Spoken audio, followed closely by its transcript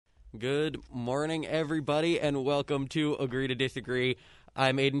Good morning, everybody, and welcome to Agree to Disagree.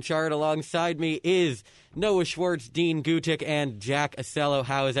 I'm Aiden Chard. Alongside me is Noah Schwartz, Dean Gutic, and Jack Asello.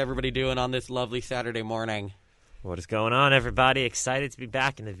 How is everybody doing on this lovely Saturday morning? What is going on, everybody? Excited to be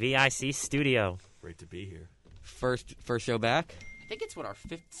back in the VIC studio. Great to be here. First show back. I think it's our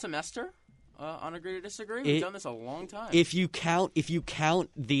fifth semester on Agree to Disagree. We've done this a long time. If you count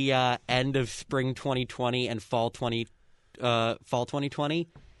the end of spring 2020 and fall 2020,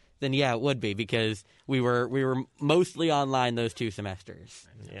 then yeah, it would be because we were mostly online those 2 semesters.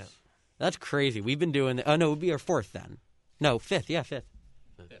 Yeah, that's crazy. We've been doing. Oh no, it would be our 4th then. No, 5th. Yeah, 5th.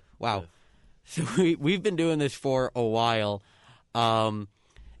 Wow. So we've been doing this for a while. And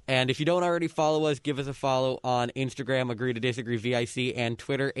if you don't already follow us, give us a follow on Instagram, Agree to Disagree VIC, and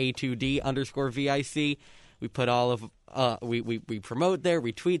Twitter, A2D_VIC. We put all of we promote there,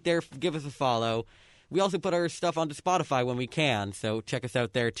 we tweet there. Give us a follow. We also put our stuff onto Spotify when we can, so check us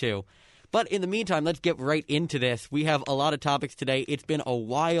out there too. But in the meantime, let's get right into this. We have a lot of topics today. It's been a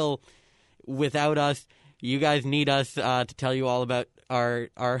while without us. You guys need us to tell you all about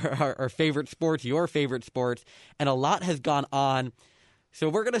our favorite sports, your favorite sports, and a lot has gone on. So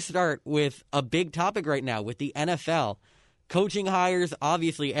we're going to start with a big topic right now with the NFL. Coaching hires,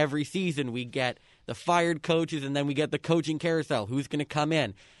 obviously every season we get the fired coaches and then we get the coaching carousel. Who's going to come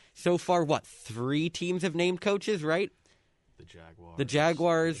in? So far, 3 teams have named coaches, right? The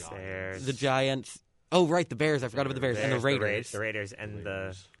Jaguars, Bears. The Giants. Oh, right, the Bears. I forgot about the Bears. And the Raiders. The Raiders and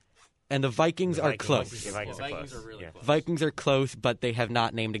the Vikings are close. The Vikings are close. Are really close. Vikings are close, but they have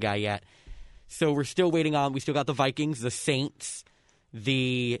not named a guy yet. So we're still waiting on. We still got the Vikings, the Saints,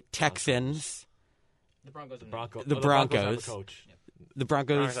 the Texans, The Broncos. the Broncos. The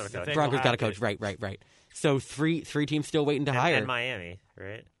Broncos got a coach. Right. So three teams still waiting to hire. And Miami,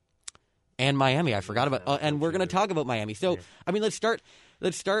 right? And Miami, I forgot about. And we're going to talk about Miami. So I mean, let's start.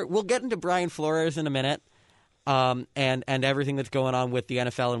 We'll get into Brian Flores in a minute, and everything that's going on with the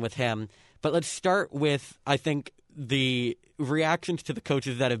NFL and with him. But let's start with, I think, the reactions to the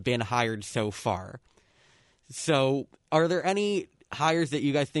coaches that have been hired so far. So, are there any hires that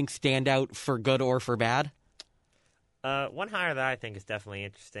you guys think stand out for good or for bad? One hire that I think is definitely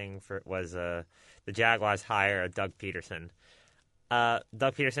interesting was the Jaguars hire of Doug Peterson.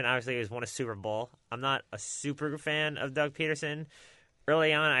 Doug Peterson obviously has won a Super Bowl. I'm not a super fan of Doug Peterson.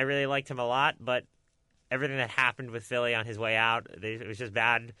 Early on, I really liked him a lot, but everything that happened with Philly on his way out, it was just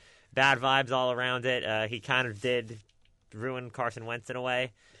bad vibes all around it. He kind of did ruin Carson Wentz in a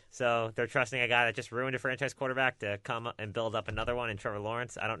way. So they're trusting a guy that just ruined a franchise quarterback to come and build up another one in Trevor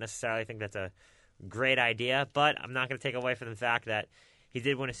Lawrence. I don't necessarily think that's a great idea, but I'm not going to take away from the fact that he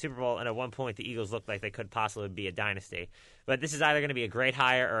did win a Super Bowl, and at one point the Eagles looked like they could possibly be a dynasty. But this is either going to be a great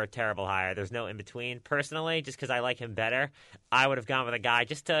hire or a terrible hire. There's no in-between. Personally, just because I like him better, I would have gone with a guy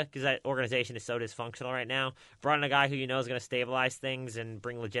because that organization is so dysfunctional right now. Brought in a guy who you know is going to stabilize things and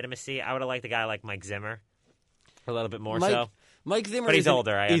bring legitimacy. I would have liked a guy like Mike Zimmer a little bit more so. Mike Zimmer but he's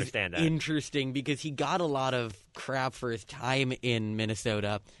older, I understand that. Interesting because he got a lot of crap for his time in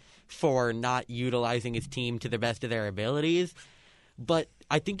Minnesota for not utilizing his team to the best of their abilities. But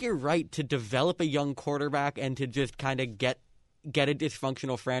I think you're right to develop a young quarterback and to just kind of get a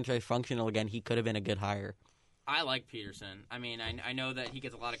dysfunctional franchise functional again. He could have been a good hire. I like Peterson. I mean, I know that he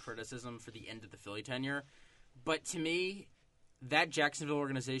gets a lot of criticism for the end of the Philly tenure, but to me, that Jacksonville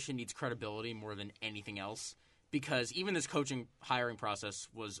organization needs credibility more than anything else because even this coaching hiring process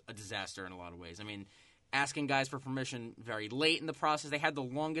was a disaster in a lot of ways. I mean, asking guys for permission very late in the process. They had the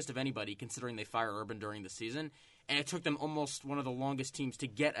longest of anybody considering they fired Urban during the season. And it took them almost one of the longest teams to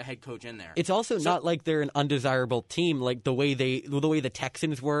get a head coach in there. It's also not like they're an undesirable team, like the way the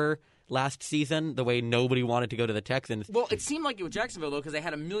Texans were last season, the way nobody wanted to go to the Texans. Well, it seemed like it with Jacksonville, though, because they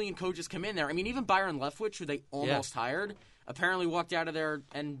had a million coaches come in there. I mean, even Byron Leftwich, who they almost hired, apparently walked out of there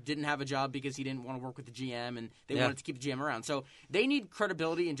and didn't have a job because he didn't want to work with the GM, and they wanted to keep the GM around. So they need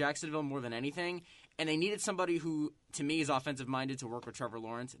credibility in Jacksonville more than anything. And they needed somebody who, to me, is offensive-minded to work with Trevor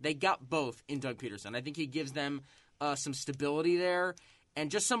Lawrence. They got both in Doug Peterson. I think he gives them some stability there, and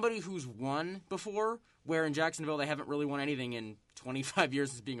just somebody who's won before, where in Jacksonville they haven't really won anything in 25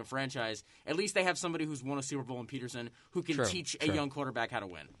 years as being a franchise. At least they have somebody who's won a Super Bowl in Peterson who can teach a young quarterback how to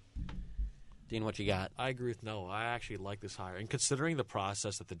win. Dean, what you got? I agree with Noah. I actually like this hire. And considering the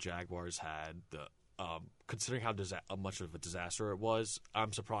process that the Jaguars had, considering how much of a disaster it was,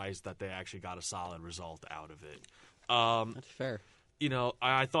 I'm surprised that they actually got a solid result out of it. That's fair. You know,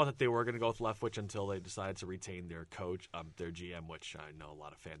 I thought that they were going to go with Leftwich until they decided to retain their coach, their GM, which I know a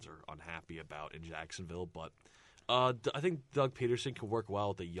lot of fans are unhappy about in Jacksonville. But I think Doug Peterson can work well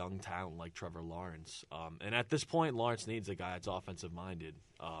with a young talent like Trevor Lawrence. And at this point, Lawrence needs a guy that's offensive-minded.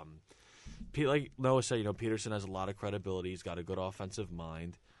 Like Noah said, Peterson has a lot of credibility. He's got a good offensive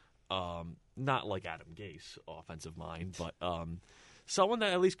mind. Not like Adam Gase offensive mind, but someone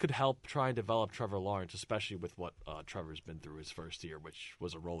that at least could help try and develop Trevor Lawrence, especially with what Trevor's been through his first year, which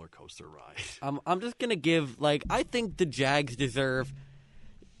was a roller coaster ride. I'm just going to give, I think the Jags deserve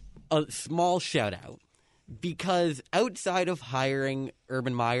a small shout-out. Because outside of hiring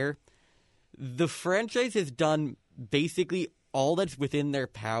Urban Meyer, the franchise has done basically all that's within their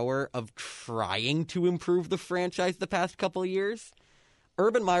power of trying to improve the franchise the past couple of years.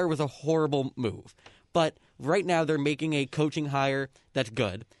 Urban Meyer was a horrible move. But right now they're making a coaching hire that's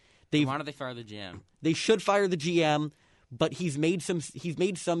good. Why don't they fire the GM? They should fire the GM, but he's made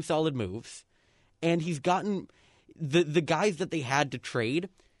some solid moves. And he's gotten the guys that they had to trade.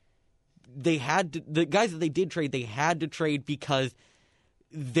 The guys that they did trade, they had to trade because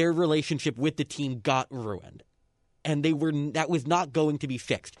their relationship with the team got ruined. And that was not going to be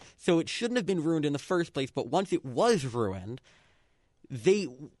fixed. So it shouldn't have been ruined in the first place, but once it was ruined, they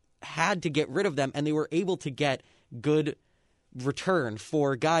had to get rid of them, and they were able to get good return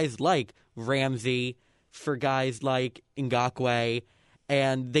for guys like Ramsey, for guys like Ngakoue,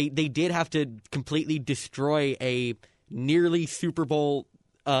 and they did have to completely destroy a nearly Super Bowl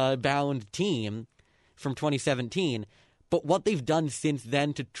bound team from 2017. But what they've done since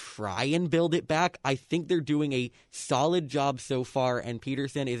then to try and build it back, I think they're doing a solid job so far, and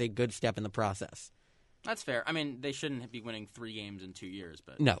Peterson is a good step in the process. That's fair. I mean, they shouldn't be winning 3 games in 2 years.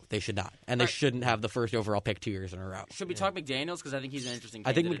 But no, they should not. And they shouldn't have the first overall pick 2 years in a row. Should we talk McDaniels? Because I think he's an interesting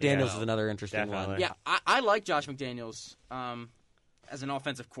I think candidate. McDaniels is another interesting one. Yeah, I like Josh McDaniels as an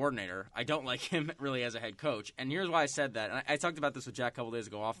offensive coordinator. I don't like him really as a head coach. And here's why I said that. And I talked about this with Jack a couple days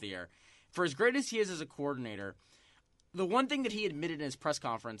ago off the air. For as great as he is as a coordinator, the one thing that he admitted in his press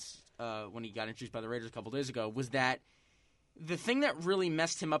conference when he got introduced by the Raiders a couple days ago was that the thing that really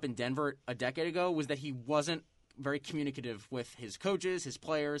messed him up in Denver a decade ago was that he wasn't very communicative with his coaches, his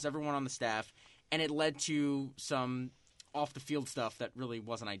players, everyone on the staff, and it led to some off-the-field stuff that really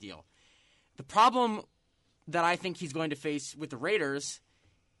wasn't ideal. The problem that I think he's going to face with the Raiders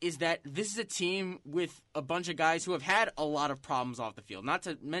is that this is a team with a bunch of guys who have had a lot of problems off the field. Not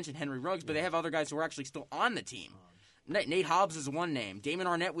to mention Henry Ruggs, but they have other guys who are actually still on the team. Nate Hobbs is one name. Damon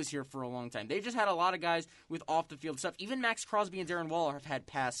Arnett was here for a long time. They've just had a lot of guys with off-the-field stuff. Even Max Crosby and Darren Waller have had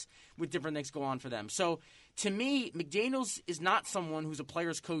pass with different things go on for them. So, to me, McDaniels is not someone who's a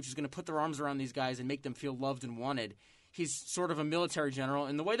player's coach who's going to put their arms around these guys and make them feel loved and wanted. He's sort of a military general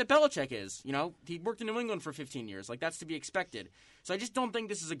in the way that Belichick is. You know, he worked in New England for 15 years. Like, that's to be expected. So I just don't think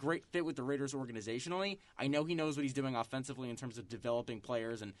this is a great fit with the Raiders organizationally. I know he knows what he's doing offensively in terms of developing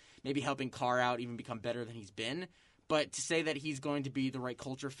players and maybe helping Carr out, even become better than he's been. But to say that he's going to be the right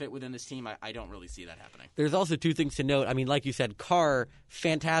culture fit within this team, I don't really see that happening. There's also two things to note. I mean, like you said, Carr,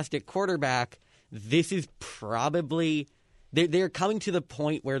 fantastic quarterback. This is probably they're coming to the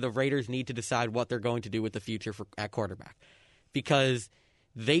point where the Raiders need to decide what they're going to do with the future at quarterback. Because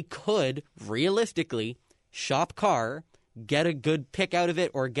they could, realistically, shop Carr, get a good pick out of it,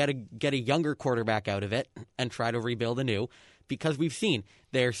 or get a younger quarterback out of it, and try to rebuild anew. Because we've seen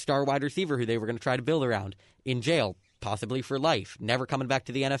their star wide receiver who they were going to try to build around in jail, possibly for life, never coming back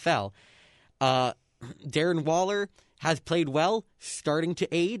to the NFL. Darren Waller has played well, starting to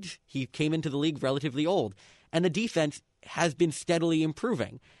age. He came into the league relatively old. And the defense has been steadily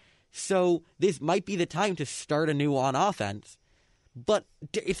improving. So this might be the time to start anew on offense. But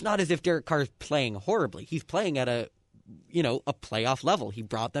it's not as if Derek Carr is playing horribly. He's playing at a playoff level. He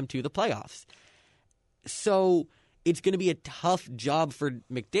brought them to the playoffs. So it's going to be a tough job for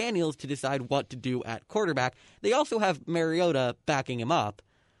McDaniels to decide what to do at quarterback. They also have Mariota backing him up.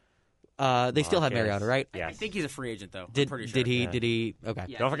 They still have Mariota, right? Yes. I think he's a free agent, though. Did pretty sure. Did he? Okay.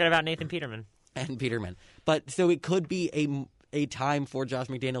 Yeah. Don't forget about Nathan Peterman. And Peterman. But so it could be a time for Josh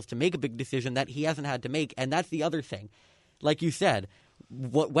McDaniels to make a big decision that he hasn't had to make. And that's the other thing. Like you said,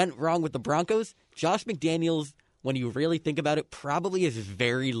 what went wrong with the Broncos, Josh McDaniels, when you really think about it, probably has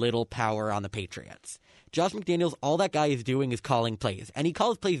very little power on the Patriots. Josh McDaniels, all that guy is doing is calling plays. And he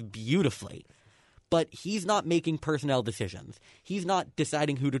calls plays beautifully. But he's not making personnel decisions. He's not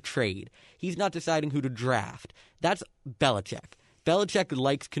deciding who to trade. He's not deciding who to draft. That's Belichick. Belichick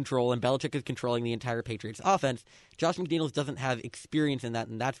likes control, and Belichick is controlling the entire Patriots offense. Josh McDaniels doesn't have experience in that,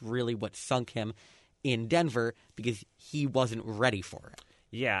 and that's really what sunk him in Denver because he wasn't ready for it.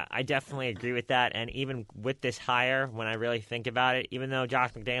 Yeah, I definitely agree with that. And even with this hire, when I really think about it, even though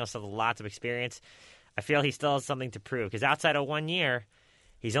Josh McDaniels still has lots of experience, I feel he still has something to prove. Because outside of 1 year,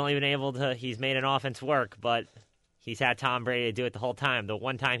 he's only been able to – he's made an offense work, but he's had Tom Brady to do it the whole time. The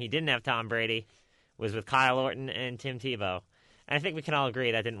one time he didn't have Tom Brady was with Kyle Orton and Tim Tebow. And I think we can all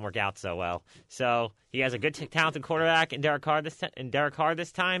agree that didn't work out so well. So he has a good, talented quarterback in Derek Carr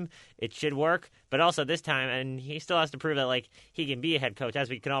this time. It should work, but also this time, and he still has to prove that like he can be a head coach. As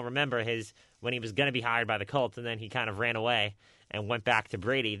we can all remember, when he was going to be hired by the Colts, and then he kind of ran away and went back to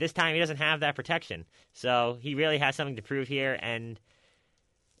Brady. This time, he doesn't have that protection, so he really has something to prove here. And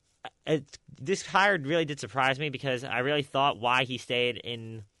this hire really did surprise me because I really thought why he stayed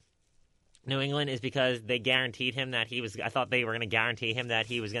in New England is because they guaranteed him that I thought they were going to guarantee him that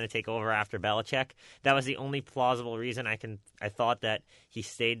he was going to take over after Belichick. That was the only plausible reason I thought that he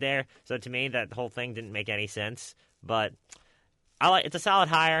stayed there. So to me, that whole thing didn't make any sense. But it's a solid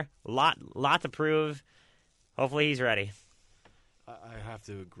hire. Lot to prove. Hopefully he's ready. I have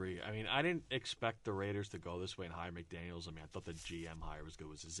to agree. I mean, I didn't expect the Raiders to go this way and hire McDaniels. I mean, I thought the GM hire was good.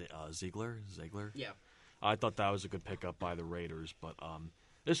 Was it Ziegler? Yeah. I thought that was a good pickup by the Raiders, but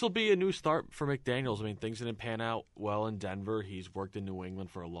this will be a new start for McDaniels. I mean, things didn't pan out well in Denver. He's worked in New England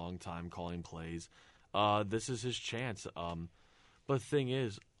for a long time calling plays. This is his chance. But the thing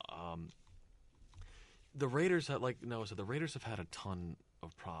is, the Raiders the Raiders have had a ton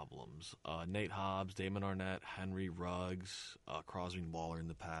of problems. Nate Hobbs, Damon Arnett, Henry Ruggs, Crosby and Waller in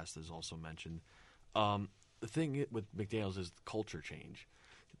the past is also mentioned. The thing with McDaniels is culture change.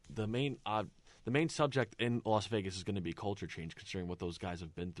 The main subject in Las Vegas is going to be culture change, considering what those guys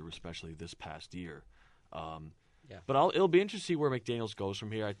have been through, especially this past year. But it'll be interesting to see where McDaniels goes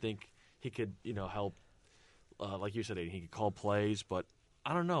from here. I think he could, help. Like you said, Aiden, he could call plays, but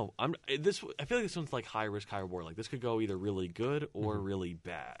I don't know. I feel like this one's like high risk, high reward. Like this could go either really good or really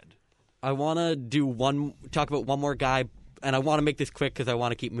bad. I want to talk about one more guy, and I want to make this quick because I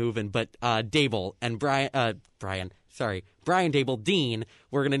want to keep moving. But Dable and Brian Dable, Dean,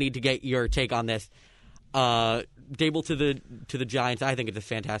 we're going to need to get your take on this. Dable to the Giants, I think it's a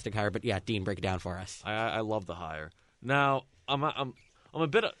fantastic hire. But yeah, Dean, break it down for us. I love the hire. Now I'm a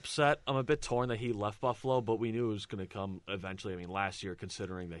bit upset. I'm a bit torn that he left Buffalo, but we knew it was going to come eventually. I mean, last year,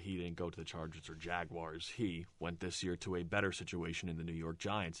 considering that he didn't go to the Chargers or Jaguars, he went this year to a better situation in the New York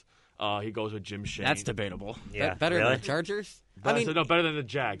Giants. He goes with Jim Shane. That's debatable. Yeah, better really? than the Chargers? Better than the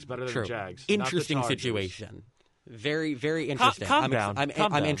Jags. Better than the Jags. Interesting situation. Very, very interesting. Calm down.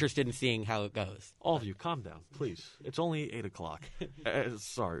 I'm interested in seeing how it goes. All of you, calm down, please. It's only 8 o'clock.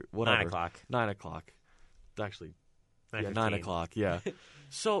 Sorry, whatever. 9 o'clock. 9 o'clock. Actually, 9:15. 9 o'clock, yeah.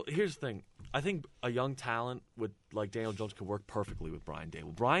 So here's the thing. I think a young talent with like Daniel Jones could work perfectly with Brian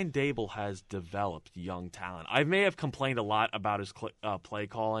Dable. Brian Dable has developed young talent. I may have complained a lot about his play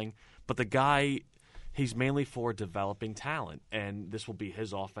calling, but the guy, he's mainly for developing talent, and this will be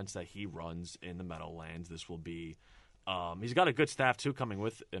his offense that he runs in the Meadowlands. This will be he's got a good staff, too, coming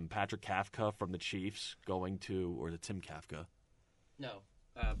with him. Patrick Kafka from the Chiefs or the Tim Kafka? No.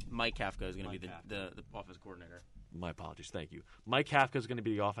 Mike Kafka is going to be the offense coordinator. My apologies. Thank you. Mike Kafka is going to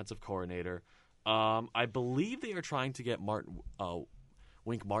be the offensive coordinator. I believe they are trying to get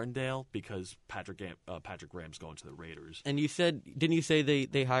Wink Martindale because Patrick Graham's going to the Raiders. And didn't you say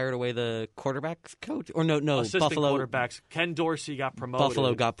they hired away the quarterbacks coach? Or no, assistant Buffalo quarterbacks. Ken Dorsey got promoted.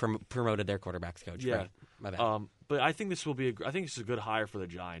 Buffalo got promoted their quarterbacks coach. Yeah, right. My bad. But I think this is a good hire for the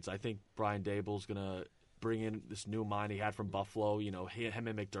Giants. I think Brian Dable's going to bring in this new mind he had from Buffalo. Him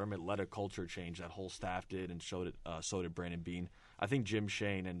and McDermott led a culture change. That whole staff did, and so did Brandon Beane. I think Jim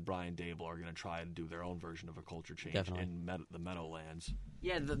Shane and Brian Dable are going to try to do their own version of a culture change in the Meadowlands.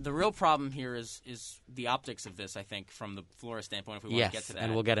 Yeah, the real problem here is the optics of this, I think, from the Flores standpoint, if we want to get to that.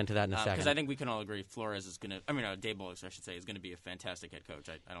 And we'll get into that in a second. Because I think we can all agree Flores is going to – Dable, I should say, is going to be a fantastic head coach.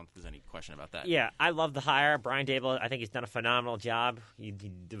 I don't think there's any question about that. Yeah, I love the hire. Brian Dable, I think he's done a phenomenal job. He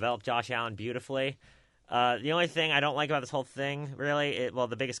developed Josh Allen beautifully. The only thing I don't like about this whole thing, really,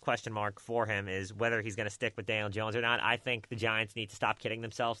 the biggest question mark for him is whether he's going to stick with Daniel Jones or not. I think the Giants need to stop kidding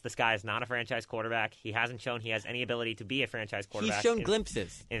themselves. This guy is not a franchise quarterback. He hasn't shown he has any ability to be a franchise quarterback. He's shown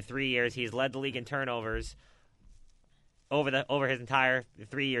glimpses. In 3 years, he's led the league in turnovers over his entire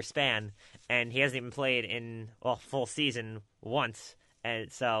 3-year span, and he hasn't even played in full season once.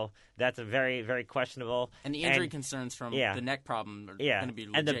 And so that's a very, very questionable. And the injury concerns from the neck problem are going to be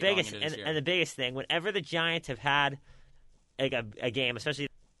legit. And the biggest thing, whenever the Giants have had a game, especially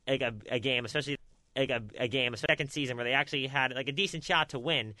a second season where they actually had a decent shot to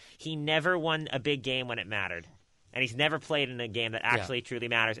win, he never won a big game when it mattered. And he's never played in a game that actually truly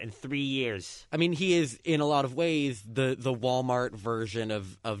matters in 3 years. I mean, he is in a lot of ways the Walmart version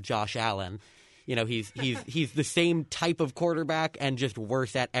of Josh Allen. He's the same type of quarterback and just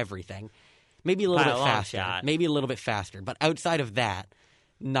worse at everything. Maybe a little bit faster. Maybe a little bit faster. But outside of that,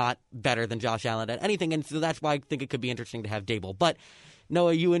 not better than Josh Allen at anything, and so that's why I think it could be interesting to have Dable. But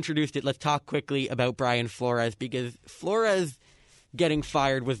Noah, you introduced it. Let's talk quickly about Brian Flores, because Flores getting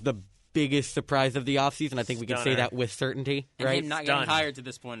fired was the biggest surprise of the offseason. I think we can say that with certainty, and right? him not getting hired to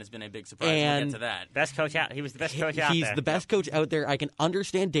this point has been a big surprise. We'll get to that. Best coach out. He was the best coach out there. He's the best coach out there. I can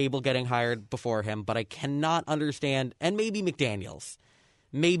understand Dable getting hired before him, but I cannot understand, and maybe McDaniels,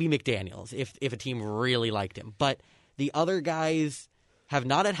 if a team really liked him. But the other guys have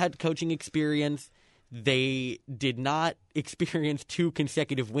not had head coaching experience. They did not experience 2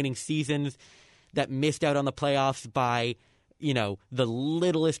 consecutive winning seasons that missed out on the playoffs by,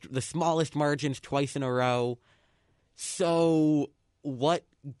 the smallest margins twice in a row. So what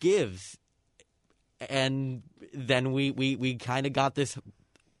gives? And then we kind of got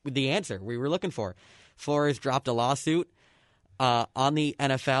the answer we were looking for. Flores dropped a lawsuit on the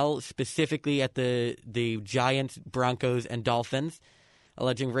NFL, specifically at the Giants, Broncos, and Dolphins,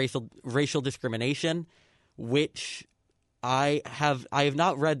 alleging racial discrimination, which I have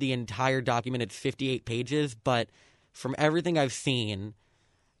not read the entire document. It's 58 pages, but from everything I've seen,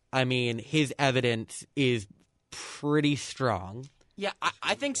 I mean, his evidence is pretty strong. Yeah,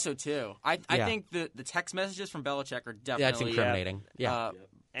 I think so too. I think the text messages from Belichick are definitely That's incriminating.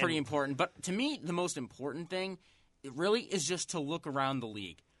 Pretty important. But to me, the most important thing, it really is just to look around the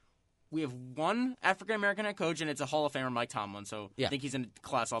league. We have one African-American head coach, and it's a Hall of Famer, Mike Tomlin, so I think he's in a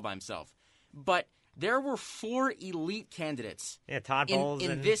class all by himself. But there were 4 elite candidates Todd Bowles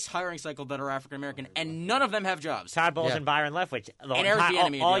in this hiring cycle that are African-American, and none of them have jobs. Todd Bowles and Byron Leftwich.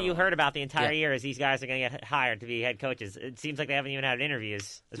 All you heard about the entire year is these guys are going to get hired to be head coaches. It seems like they haven't even had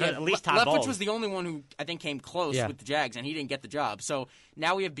interviews. At least Todd Bowles. Leftwich was the only one who I think came close with the Jags, and he didn't get the job. So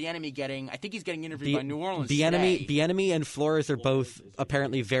now we have Bieniemy I think he's getting interviewed by New Orleans today. Bieniemy and Flores are both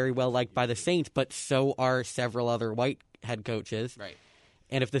apparently very well liked by the Saints, but so are several other white head coaches. Right.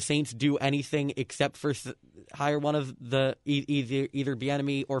 And if the Saints do anything except for hire one of the either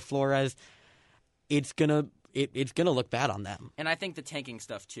Bieniemy or Flores, it's gonna look bad on them. And I think the tanking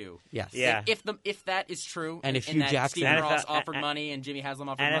stuff too. Yes. Yeah. If that is true, and if Hugh Jackson, Stephen Ross offered money and Jimmy Haslam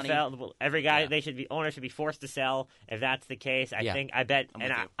offered money, every guy owners should be forced to sell. If that's the case, I bet,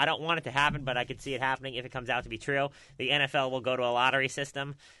 and I don't want it to happen, but I could see it happening if it comes out to be true. The NFL will go to a lottery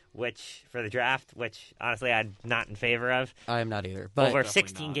system, for the draft, which honestly I'm not in favor of. I am not either. But over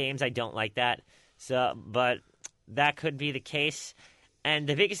 16 games, I don't like that. So, but that could be the case. And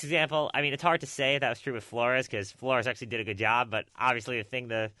the biggest example, I mean, it's hard to say if that was true with Flores because Flores actually did a good job. But obviously,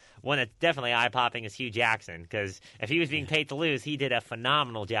 the one that's definitely eye popping is Hugh Jackson because if he was being paid to lose, he did a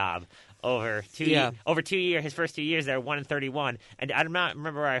phenomenal job over 2 years. Over 2 years, his first 2 years, they were 1-31. And I don't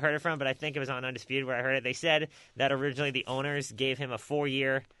remember where I heard it from, but I think it was on Undisputed where I heard it. They said that originally the owners gave him a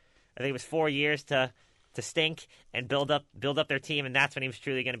 4-year. I think it was 4 years to stink and build up their team, and that's when he was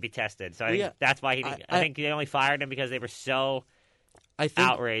truly going to be tested. So I think that's why I think they only fired him because they were so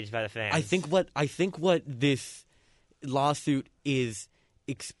outraged by the fans. I think what this lawsuit is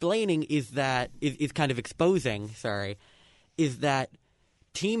explaining is that is kind of exposing. Is that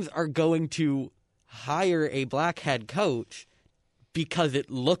teams are going to hire a black head coach because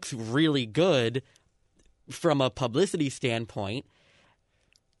it looks really good from a publicity standpoint.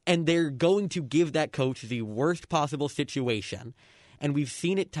 And they're going to give that coach the worst possible situation. And we've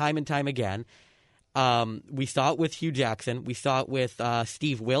seen it time and time again. We saw it with Hugh Jackson. We saw it with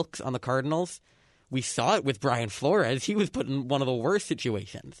Steve Wilkes on the Cardinals. We saw it with Brian Flores. He was put in one of the worst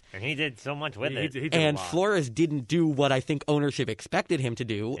situations. And he did so much with it. He did and Flores didn't do what I think ownership expected him to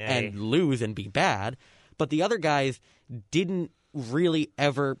do and lose and be bad. But the other guys didn't really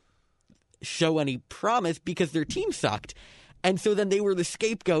ever show any promise because their team sucked. And so then they were the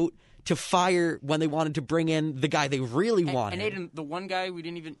scapegoat to fire when they wanted to bring in the guy they really wanted. And Aiden, the one guy I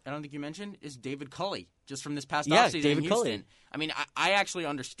don't think you mentioned, is David Culley, just from this past offseason in Houston. Culley. I mean, I actually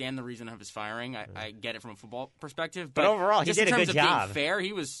understand the reason of his firing. I get it from a football perspective. But overall, he did a good job. Just in terms of being fair,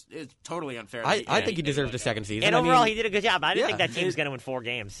 it's totally unfair. I think he deserved a second season. And overall, he did a good job. I didn't think that team was going to win 4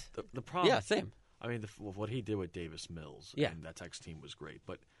 games. The problem, same. I mean, what he did with Davis Mills and that Tex team was great.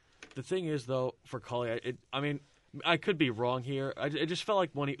 But the thing is, though, for Culley, I could be wrong here. It just felt like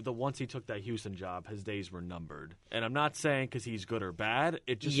once he took that Houston job, his days were numbered. And I'm not saying because he's good or bad.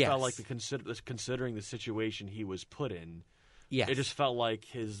 It just felt like considering the situation he was put in. Yes. It just felt like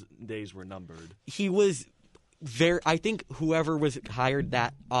his days were numbered. He was I think whoever was hired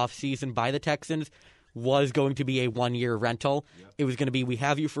that offseason by the Texans was going to be a 1-year rental. Yep. It was going to be, we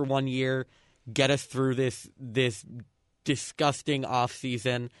have you for 1 year, get us through this disgusting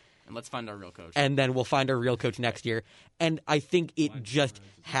offseason. And let's find our real coach. And then we'll find our real coach next year. And I think it just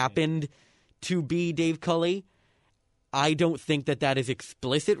happened to be Dave Culley. I don't think that is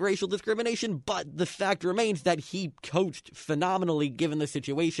explicit racial discrimination, but the fact remains that he coached phenomenally given the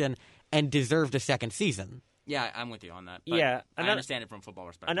situation and deserved a second season. Yeah, I'm with you on that. But Yeah, I understand it from football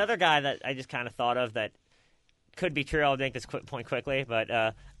perspective. Another guy that I just kind of thought of that could be true. I'll make this point quickly,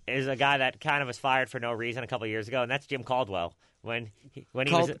 but is a guy that kind of was fired for no reason a couple of years ago, and that's Jim Caldwell. When he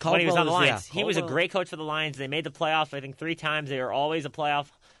was on the Lions, he was a great coach for the Lions. They made the playoffs, I think, 3 times. They were always a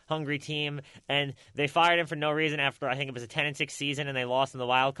playoff-hungry team, and they fired him for no reason after I think it was a 10-6 season, and they lost in the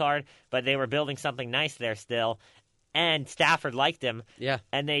wild card. But they were building something nice there still, and Stafford liked him. Yeah,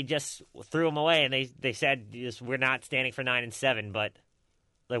 and they just threw him away, and they said we're not standing for 9-7, but.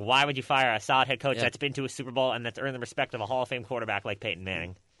 Like, why would you fire a solid head coach that's been to a Super Bowl and that's earned the respect of a Hall of Fame quarterback like Peyton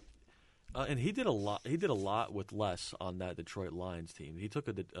Manning? And he did a lot. He did a lot with less on that Detroit Lions team. He took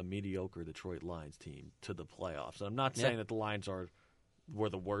a mediocre Detroit Lions team to the playoffs. And I'm not saying that the Lions were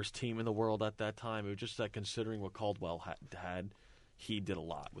the worst team in the world at that time. It was just that considering what Caldwell had, he did a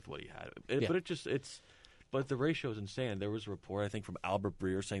lot with what he had. But the ratio is insane. There was a report I think from Albert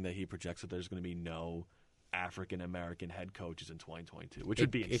Breer saying that he projects that there's going to be no African-American head coaches in 2022, which would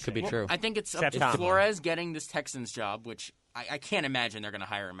be insane. It could be true. I think it's up to Flores getting this Texans job, which I can't imagine they're going to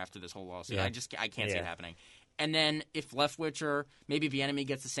hire him after this whole lawsuit. Yeah. I can't see it happening. And then if Leftwich or maybe Bieniemy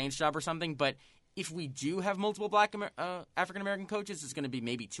gets the Saints job or something, but if we do have multiple black African-American coaches, it's going to be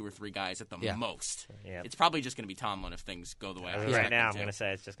maybe 2 or 3 guys at the most. Yeah. It's probably just going to be Tomlin if things go the way I expect. Right now, I'm going to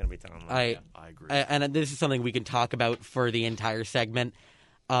say it's just going to be Tomlin. I agree. And this is something we can talk about for the entire segment.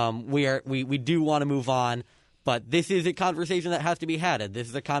 We do want to move on, but this is a conversation that has to be had. This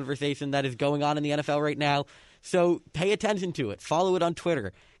is a conversation that is going on in the NFL right now. So pay attention to it. Follow it on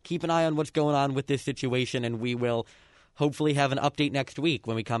Twitter. Keep an eye on what's going on with this situation, and we will hopefully have an update next week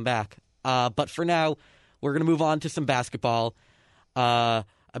when we come back. But for now, we're going to move on to some basketball. I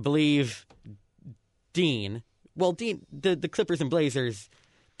believe Dean, the Clippers and Blazers.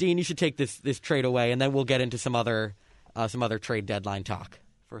 Dean, you should take this trade away, and then we'll get into some other trade deadline talk.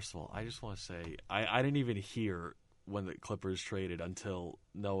 First of all, I just want to say I didn't even hear when the Clippers traded until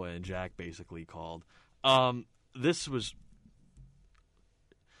Noah and Jack basically called. This is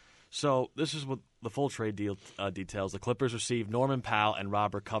what the full trade deal details. The Clippers received Norman Powell and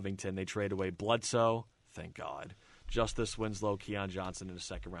Robert Covington. They trade away Bledsoe, thank God, Justice Winslow, Keon Johnson, and a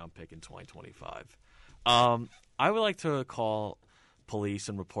second-round pick in 2025. I would like to call police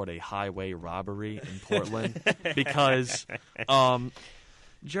and report a highway robbery in Portland because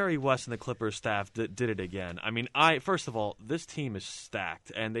Jerry West and the Clippers staff did it again. I mean, first of all, this team is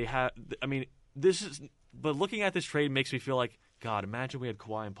stacked, and they have. I mean, but looking at this trade makes me feel like, God, imagine we had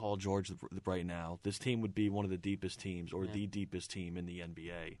Kawhi and Paul George right now. This team would be one of the deepest teams, or the deepest team in the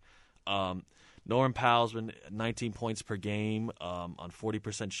NBA. Norman Powell's been 19 points per game on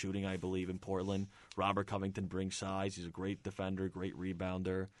 40% shooting, I believe, in Portland. Robert Covington brings size. He's a great defender, great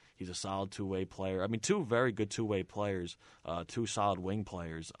rebounder. He's a solid two-way player. I mean, 2 very good two-way players, 2 solid wing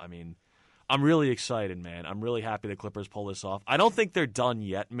players. I mean, I'm really excited, man. I'm really happy the Clippers pull this off. I don't think they're done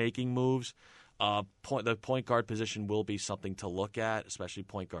yet making moves. The point guard position will be something to look at, especially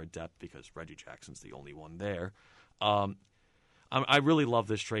point guard depth, because Reggie Jackson's the only one there. I really love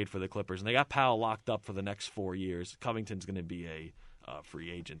this trade for the Clippers, and they got Powell locked up for the next 4 years. Covington's going to be a free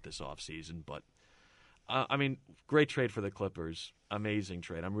agent this offseason, but I mean, great trade for the Clippers. Amazing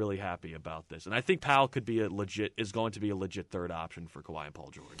trade. I'm really happy about this, and I think Powell is going to be a legit third option for Kawhi and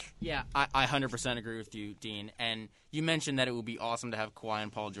Paul George. Yeah, I 100% agree with you, Dean. And you mentioned that it would be awesome to have Kawhi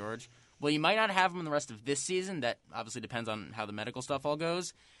and Paul George. Well, you might not have them the rest of this season. That obviously depends on how the medical stuff all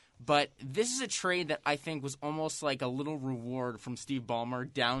goes. But this is a trade that I think was almost like a little reward from Steve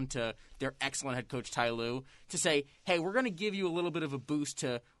Ballmer down to their excellent head coach Ty Lue to say, hey, we're going to give you a little bit of a boost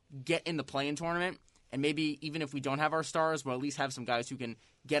to get in the play-in tournament. And maybe even if we don't have our stars, we'll at least have some guys who can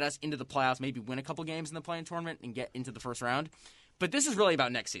get us into the playoffs, maybe win a couple games in the play-in tournament and get into the first round. But this is really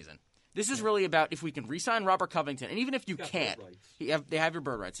about next season. This is really about if we can re-sign Robert Covington, and even if you can't, they have your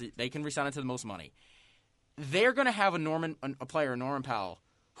bird rights. They can re-sign it to the most money. They're going to have a player, Norman Powell,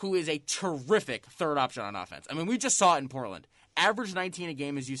 who is a terrific third option on offense. I mean, we just saw it in Portland. Averaged 19 a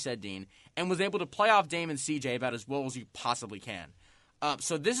game, as you said, Dean, and was able to play off Dame and CJ about as well as you possibly can.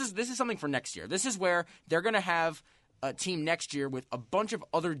 So this is something for next year. This is where they're going to have a team next year with a bunch of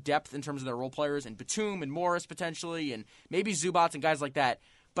other depth in terms of their role players, and Batum and Morris potentially, and maybe Zubats and guys like that.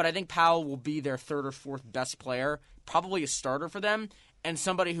 But I think Powell will be their third or fourth best player, probably a starter for them, and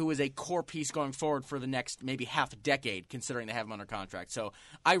somebody who is a core piece going forward for the next maybe half a decade, considering they have him under contract. So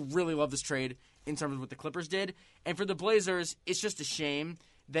I really love this trade in terms of what the Clippers did. And for the Blazers, it's just a shame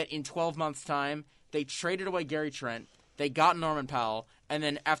that in 12 months' time, they traded away Gary Trent, they got Norman Powell, And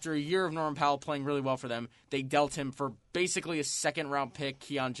then after a year of Norman Powell playing really well for them, they dealt him for basically a second-round pick,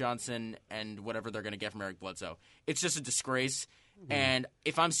 Keon Johnson, and whatever they're going to get from Eric Bledsoe. It's just a disgrace. And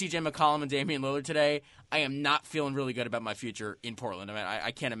if I'm C.J. McCollum and Damian Lillard today, I am not feeling really good about my future in Portland. I mean,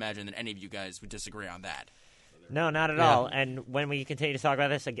 I can't imagine that any of you guys would disagree on that. No, not at all. And when we continue to talk about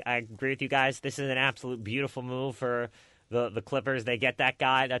this, I agree with you guys. This is an absolute beautiful move for the Clippers. They get that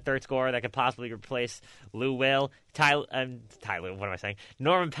guy, that third scorer that could possibly replace Lou Will.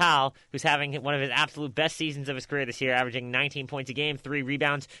 Norman Powell, who's having one of his absolute best seasons of his career this year, averaging 19 points a game, 3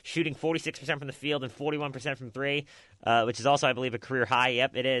 rebounds, shooting 46% from the field and 41% from three, which is also, I believe, a career high.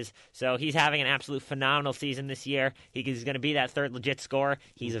 Yep, it is. So he's having an absolute phenomenal season this year. He's going to be that third legit scorer.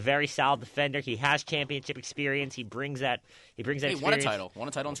 He's a very solid defender. He has championship experience. He brings that experience. Won a title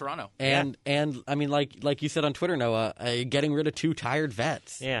in Toronto. And I mean, like you said on Twitter, Noah, getting rid of 2 tired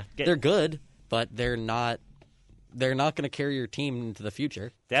vets. Yeah, they're good, but they're not going to carry your team into the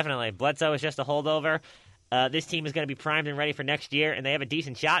future. Definitely. Bledsoe is just a holdover. This team is going to be primed and ready for next year, and they have a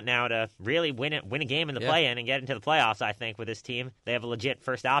decent shot now to really win a game in the play-in and get into the playoffs, I think, with this team. They have a legit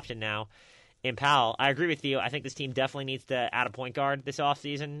first option now in Powell. I agree with you. I think this team definitely needs to add a point guard this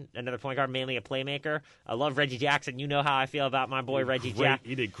offseason, another point guard, mainly a playmaker. I love Reggie Jackson. You know how I feel about my boy Reggie Jackson.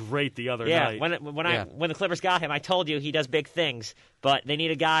 He did great the other night. When the Clippers got him, I told you he does big things, but they need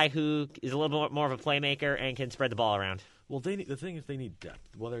a guy who is a little bit more of a playmaker and can spread the ball around. Well, the thing is they need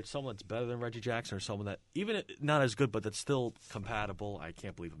depth. Whether it's someone that's better than Reggie Jackson or someone that, even not as good, but that's still compatible. I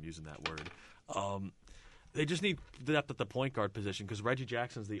can't believe I'm using that word. They just need depth at the point guard position because Reggie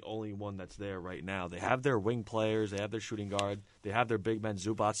Jackson's the only one that's there right now. They have their wing players. They have their shooting guard. They have their big men.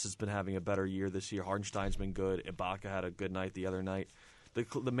 Zubats has been having a better year this year. Hardenstein's been good. Ibaka had a good night the other night.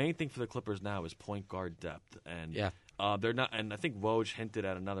 The main thing for the Clippers now is point guard depth, and they're not. And I think Woj hinted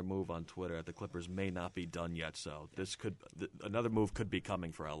at another move on Twitter that the Clippers may not be done yet. So another move could be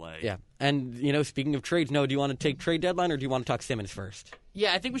coming for LA. Yeah, and speaking of trades, do you want to take trade deadline or do you want to talk Simmons first?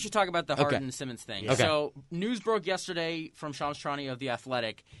 Yeah, I think we should talk about the Harden and Simmons thing. Okay. So news broke yesterday from Shams Charania of The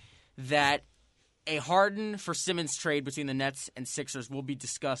Athletic that a Harden for Simmons trade between the Nets and Sixers will be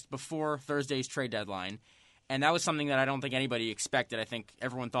discussed before Thursday's trade deadline. And that was something that I don't think anybody expected. I think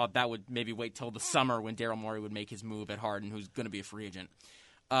everyone thought that would maybe wait till the summer when Daryl Morey would make his move at Harden, who's going to be a free agent.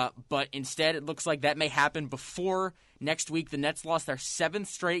 But instead, it looks like that may happen before next week. The Nets lost their 7th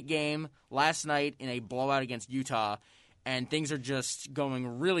straight game last night in a blowout against Utah, and things are just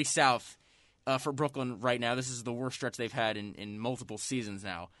going really south for Brooklyn right now. This is the worst stretch they've had in multiple seasons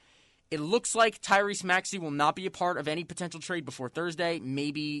now. It looks like Tyrese Maxey will not be a part of any potential trade before Thursday.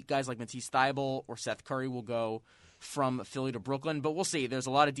 Maybe guys like Matisse Thybulle or Seth Curry will go from Philly to Brooklyn, but we'll see. There's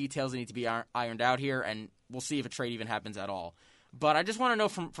a lot of details that need to be ironed out here, and we'll see if a trade even happens at all. But I just want to know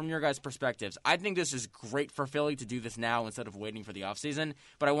from your guys' perspectives. I think this is great for Philly to do this now instead of waiting for the offseason,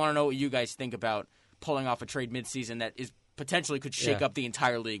 but I want to know what you guys think about pulling off a trade midseason that is potentially could shake up the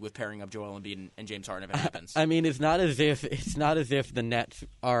entire league with pairing up Joel Embiid and James Harden if it happens. I mean, it's not as if the Nets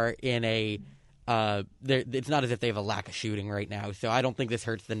are in a. It's not as if they have a lack of shooting right now. So I don't think this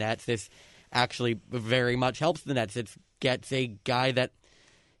hurts the Nets. This actually very much helps the Nets. It gets a guy that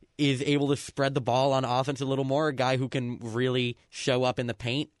is able to spread the ball on offense a little more, a guy who can really show up in the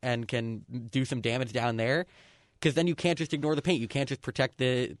paint and can do some damage down there. Because then you can't just ignore the paint. You can't just protect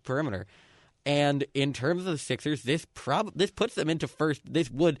the perimeter. And in terms of the Sixers, this puts them into first. This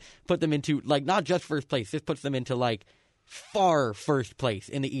would put them into not just first place. This puts them into far first place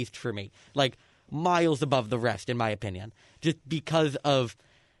in the East for me, miles above the rest, in my opinion, just because of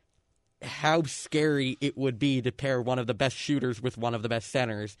how scary it would be to pair one of the best shooters with one of the best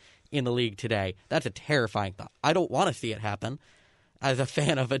centers in the league today. That's a terrifying thought. I don't want to see it happen as a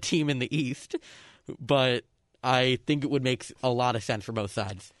fan of a team in the East, but I think it would make a lot of sense for both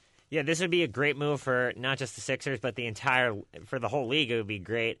sides. Yeah, this would be a great move for not just the Sixers, but for the whole league. It would be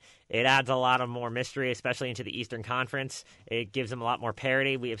great. It adds a lot of more mystery, especially into the Eastern Conference. It gives them a lot more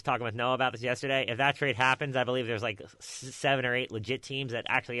parity. We was talking with Noah about this yesterday. If that trade happens, I believe there's 7 or 8 legit teams that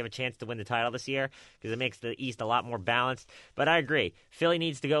actually have a chance to win the title this year because it makes the East a lot more balanced. But I agree. Philly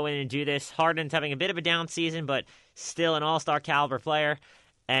needs to go in and do this. Harden's having a bit of a down season, but still an all-star caliber player.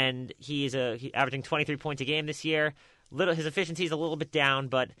 And he's averaging 23 points a game this year. His efficiency is a little bit down,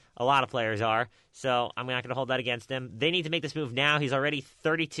 but a lot of players are. So I'm not going to hold that against him. They need to make this move now. He's already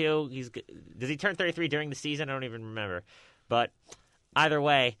 32. Does he turn 33 during the season? I don't even remember. But either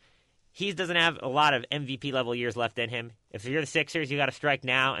way, he doesn't have a lot of MVP level years left in him. If you're the Sixers, you got to strike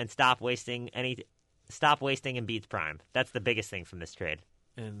now and stop wasting Embiid's prime. That's the biggest thing from this trade,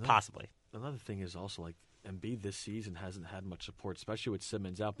 possibly. Another thing is also Embiid this season hasn't had much support, especially with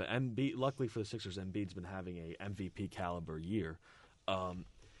Simmons out. But luckily for the Sixers, Embiid's been having a MVP caliber year.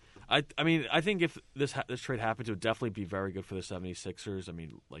 I mean, I think if this trade happens, it would definitely be very good for the 76ers. I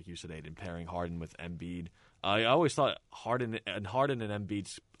mean, like you said, Aiden, pairing Harden with Embiid. I always thought Harden and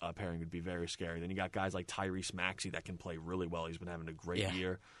Embiid's pairing would be very scary. Then you got guys like Tyrese Maxey that can play really well. He's been having a great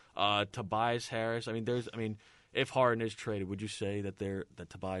year. Tobias Harris. I mean, if Harden is traded, would you say that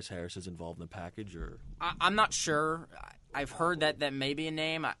Tobias Harris is involved in the package? Or I'm not sure. I've heard that may be a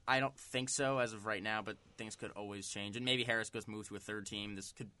name. I don't think so as of right now, but things could always change. And maybe Harris goes move to a third team.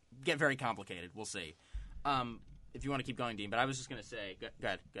 This could get very complicated. We'll see. If you want to keep going, Dean. But I was just going to say, go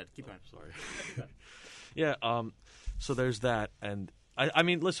ahead. Keep going. Sorry. Yeah, so there's that. And, I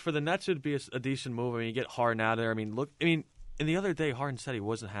mean, listen, for the Nets, it would be a decent move. I mean, you get Harden out of there. I mean, and the other day, Harden said he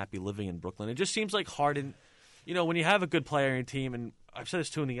wasn't happy living in Brooklyn. It just seems like Harden, when you have a good player in your team, and I've said this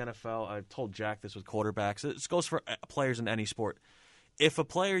too in the NFL, I've told Jack this with quarterbacks, it goes for players in any sport. If a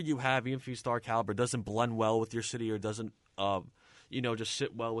player you have, even if he's star caliber, doesn't blend well with your city or doesn't, just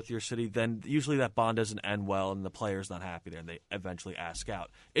sit well with your city, then usually that bond doesn't end well and the player's not happy there and they eventually ask out.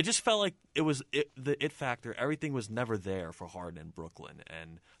 It just felt like the it factor, everything was never there for Harden in Brooklyn,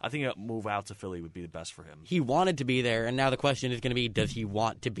 and I think a move out to Philly would be the best for him. He wanted to be there, and now the question is going to be, does he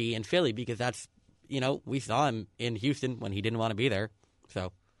want to be in Philly? Because that's, we saw him in Houston when he didn't want to be there.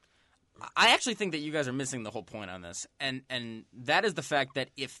 So I actually think that you guys are missing the whole point on this, and that is the fact that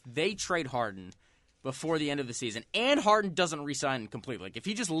if they trade Harden before the end of the season, and Harden doesn't re-sign completely, like if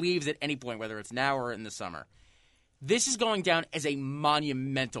he just leaves at any point, whether it's now or in the summer, this is going down as a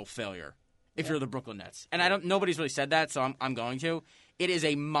monumental failure if you're the Brooklyn Nets. And nobody's really said that, so I'm going to. It is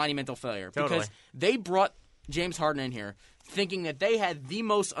a monumental failure because they brought James Harden in here thinking that they had the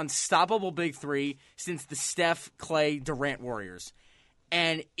most unstoppable big three since the Steph, Clay, Durant Warriors.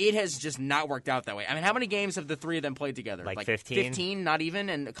 And it has just not worked out that way. I mean, how many games have the three of them played together? Like 15? 15, not even,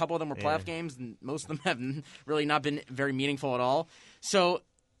 and a couple of them were playoff games, and most of them have really not been very meaningful at all. So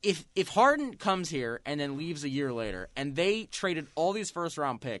if Harden comes here and then leaves a year later, and they traded all these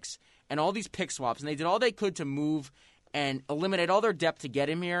first-round picks and all these pick swaps, and they did all they could to move and eliminate all their depth to get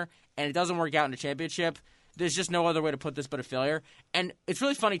him here, and it doesn't work out in a championship, there's just no other way to put this but a failure. And it's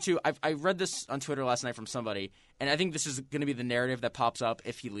really funny, too. I read this on Twitter last night from somebody, and I think this is going to be the narrative that pops up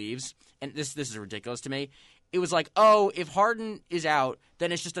if he leaves. And this is ridiculous to me. It was like, if Harden is out,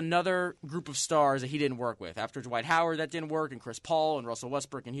 then it's just another group of stars that he didn't work with. After Dwight Howard, that didn't work, and Chris Paul and Russell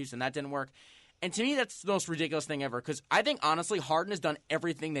Westbrook in Houston, that didn't work. And to me, that's the most ridiculous thing ever because I think, honestly, Harden has done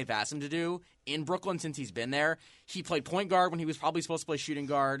everything they've asked him to do in Brooklyn since he's been there. He played point guard when he was probably supposed to play shooting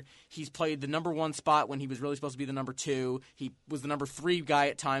guard. He's played the number one spot when he was really supposed to be the number two. He was the number three guy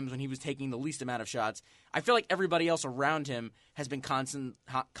at times when he was taking the least amount of shots. I feel like everybody else around him has been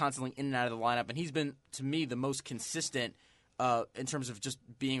constantly in and out of the lineup, and he's been, to me, the most consistent in terms of just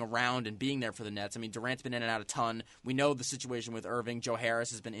being around and being there for the Nets. I mean, Durant's been in and out a ton. We know the situation with Irving. Joe Harris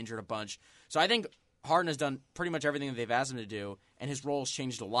has been injured a bunch. So I think Harden has done pretty much everything that they've asked him to do, and his role has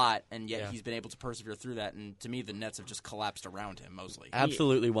changed a lot, and yet he's been able to persevere through that. And to me, the Nets have just collapsed around him mostly.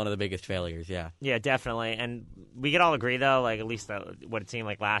 Absolutely one of the biggest failures, yeah. Yeah, definitely. And we could all agree, though, like at least what it seemed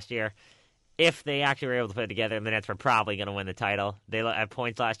like last year, if they actually were able to put it together, the Nets were probably going to win the title. They at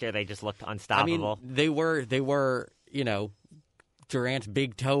points last year, they just looked unstoppable. I mean, they were, Durant's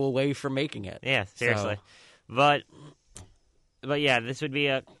big toe away from making it. Yeah, seriously. So. But yeah, this would be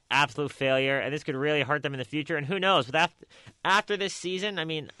an absolute failure, and this could really hurt them in the future. And who knows? But after this season, I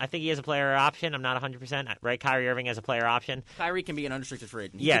mean, I think he has a player option. I'm not 100%. Right? Kyrie Irving has a player option. Kyrie can be an unrestricted free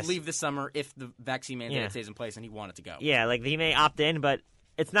agent. He could leave this summer if the vaccine mandate stays in place and he wanted to go. Yeah, like he may opt in, but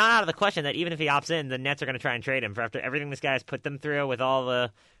it's not out of the question that even if he opts in, the Nets are going to try and trade him for after everything this guy has put them through with all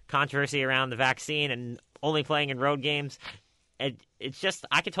the controversy around the vaccine and only playing in road games. It's just,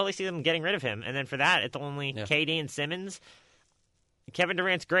 I could totally see them getting rid of him. And then for that, it's only KD and Simmons. Kevin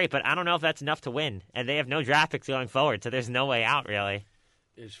Durant's great, but I don't know if that's enough to win. And they have no draft picks going forward, so there's no way out, really.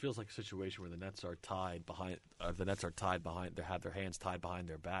 It just feels like a situation where the Nets are tied behind. They have their hands tied behind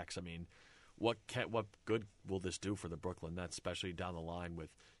their backs. I mean, what good will this do for the Brooklyn Nets, especially down the line with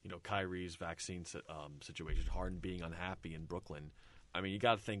Kyrie's vaccine situation, Harden being unhappy in Brooklyn? I mean, you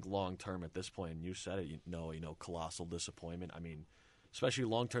got to think long term at this point. And you said it, colossal disappointment. I mean, especially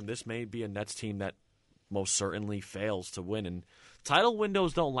long term, this may be a Nets team that most certainly fails to win. And title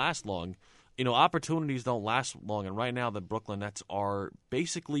windows don't last long. Opportunities don't last long. And right now, the Brooklyn Nets are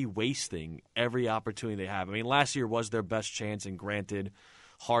basically wasting every opportunity they have. I mean, last year was their best chance, and granted,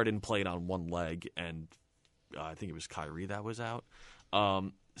 Harden played on one leg, and I think it was Kyrie that was out.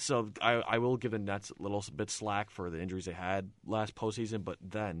 So I will give the Nets a little bit slack for the injuries they had last postseason, but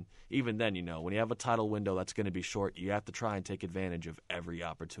even then, when you have a title window that's going to be short, you have to try and take advantage of every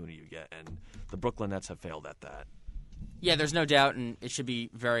opportunity you get, and the Brooklyn Nets have failed at that. Yeah, there's no doubt, and it should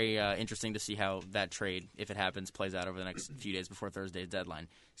be very interesting to see how that trade, if it happens, plays out over the next few days before Thursday's deadline.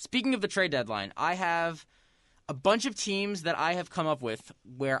 Speaking of the trade deadline, I have a bunch of teams that I have come up with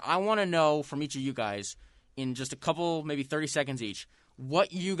where I want to know from each of you guys in just a couple, maybe 30 seconds each,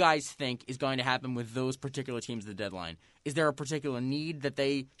 what you guys think is going to happen with those particular teams at the deadline. Is there a particular need that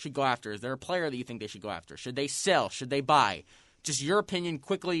they should go after? Is there a player that you think they should go after? Should they sell? Should they buy? Just your opinion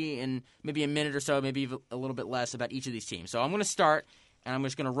quickly in maybe a minute or so, maybe a little bit less about each of these teams. So I'm going to start, and I'm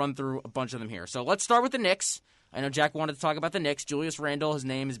just going to run through a bunch of them here. So let's start with the Knicks. I know Jack wanted to talk about the Knicks. Julius Randle, his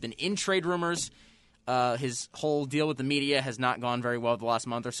name has been in trade rumors. His whole deal with the media has not gone very well the last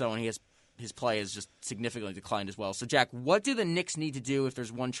month or so, and his play has just significantly declined as well. So, Jack, what do the Knicks need to do if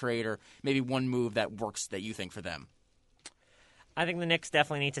there's one trade or maybe one move that works that you think for them? I think the Knicks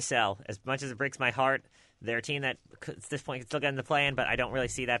definitely need to sell. As much as it breaks my heart, they're a team that at this point can still get in the play-in, but I don't really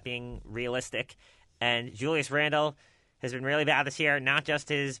see that being realistic. And Julius Randle has been really bad this year, not just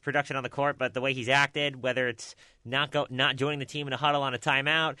his production on the court, but the way he's acted, whether it's not joining the team in a huddle on a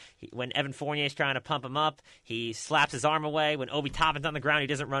timeout. When Evan Fournier is trying to pump him up, he slaps his arm away. When Obi Toppin's on the ground, he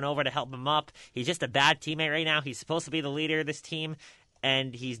doesn't run over to help him up. He's just a bad teammate right now. He's supposed to be the leader of this team,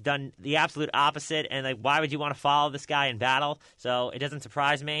 and he's done the absolute opposite. And why would you want to follow this guy in battle? So it doesn't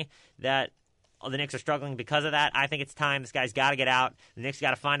surprise me that the Knicks are struggling because of that. I think it's time. This guy's got to get out. The Knicks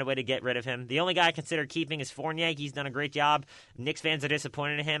got to find a way to get rid of him. The only guy I consider keeping is Fournier. He's done a great job. Knicks fans are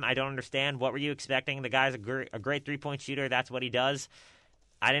disappointed in him. I don't understand. What were you expecting? The guy's a great three-point shooter. That's what he does.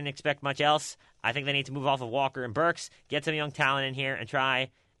 I didn't expect much else. I think they need to move off of Walker and Burks, get some young talent in here, and try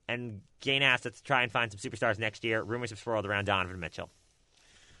and gain assets to try and find some superstars next year. Rumors have swirled around Donovan Mitchell.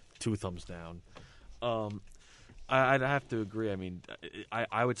 2 thumbs down. I'd have to agree. I mean,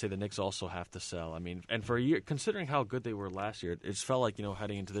 I would say the Knicks also have to sell. I mean, and for a year, considering how good they were last year, it just felt like,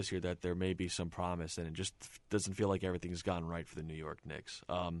 heading into this year that there may be some promise, and it just doesn't feel like everything's gone right for the New York Knicks.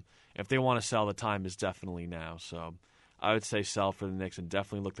 If they want to sell, the time is definitely now. So I would say sell for the Knicks and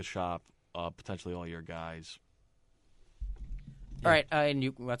definitely look to shop potentially all your guys. Yeah. All right, and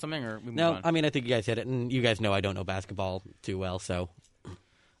you got something, or we move No, on? I mean, I think you guys hit it, and you guys know I don't know basketball too well, so...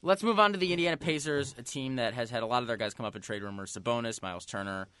 Let's move on to the Indiana Pacers, a team that has had a lot of their guys come up in trade rumors. Sabonis, Miles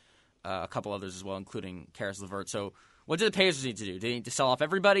Turner, a couple others as well, including Karis LeVert. So what do the Pacers need to do? Do they need to sell off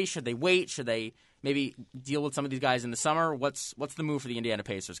everybody? Should they wait? Should they maybe deal with some of these guys in the summer? What's the move for the Indiana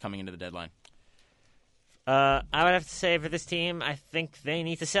Pacers coming into the deadline? I would have to say for this team, I think they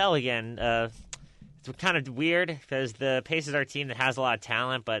need to sell again. It's kind of weird because the Pacers are a team that has a lot of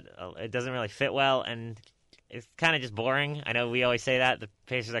talent, but it doesn't really fit well, and it's kind of just boring. I know we always say that. The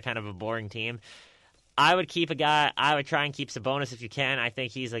Pacers are kind of a boring team. I would keep a guy. I would try and keep Sabonis if you can. I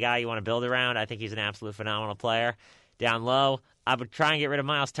think he's the guy you want to build around. I think he's an absolute phenomenal player. Down low, I would try and get rid of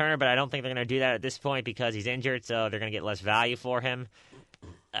Miles Turner, but I don't think they're going to do that at this point because he's injured, so they're going to get less value for him.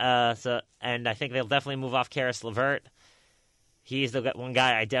 And I think they'll definitely move off Karis LeVert. He's the one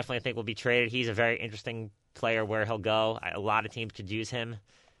guy I definitely think will be traded. He's a very interesting player where he'll go. A lot of teams could use him.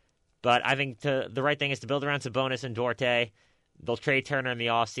 But I think the right thing is to build around Sabonis and Duarte. They'll trade Turner in the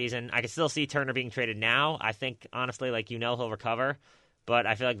offseason. I can still see Turner being traded now. I think, honestly, he'll recover. But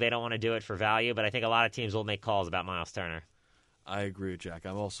I feel like they don't want to do it for value. But I think a lot of teams will make calls about Miles Turner. I agree with Jack.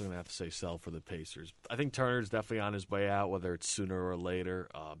 I'm also going to have to say sell for the Pacers. I think Turner's definitely on his way out, whether it's sooner or later.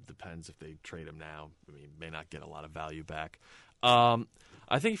 Depends if they trade him now. I mean, may not get a lot of value back.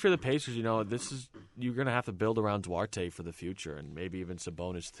 I think for the Pacers, you're going to have to build around Duarte for the future, and maybe even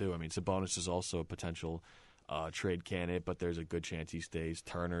Sabonis too. I mean, Sabonis is also a potential trade candidate, but there's a good chance he stays.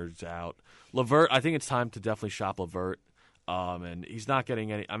 Turner's out. LeVert, I think it's time to definitely shop LeVert. And he's not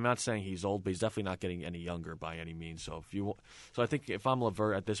getting any. I'm not saying he's old, but he's definitely not getting any younger by any means. So I think if I'm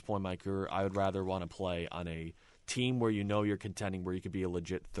LeVert at this point in my career, I would rather want to play on a team where you're contending, where you could be a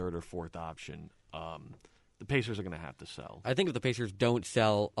legit third or fourth option. The Pacers are going to have to sell. I think if the Pacers don't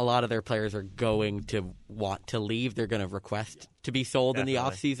sell, a lot of their players are going to want to leave. They're going to request to be sold in the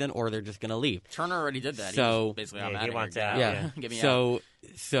offseason, or they're just going to leave. Turner already did that. So, he was basically, I'm out he wants out. Yeah. Get me out.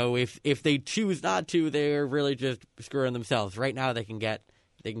 So if they choose not to, they're really just screwing themselves. Right now, they can get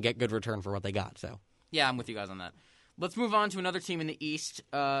good return for what they got. So yeah, I'm with you guys on that. Let's move on to another team in the East.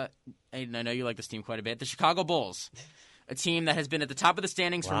 And I know you like this team quite a bit. The Chicago Bulls. A team that has been at the top of the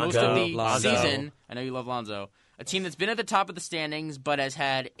standings for most of the season. I know you love Lonzo. A team that's been at the top of the standings, but has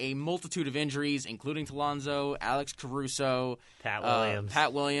had a multitude of injuries, including to Lonzo, Alex Caruso, Pat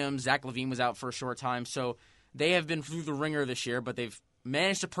Williams. Zach LaVine was out for a short time. So they have been through the ringer this year, but they've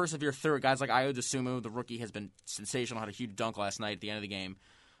managed to persevere through it. Guys like Ayo Dosunmu, the rookie, has been sensational, had a huge dunk last night at the end of the game.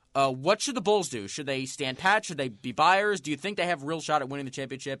 What should the Bulls do? Should they stand pat? Should they be buyers? Do you think they have a real shot at winning the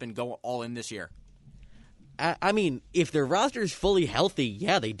championship and go all in this year? I mean, if their roster is fully healthy,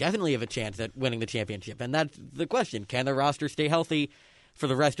 yeah, they definitely have a chance at winning the championship. And that's the question. Can the roster stay healthy for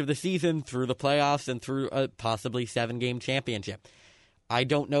the rest of the season, through the playoffs, and through a possibly 7-game championship? I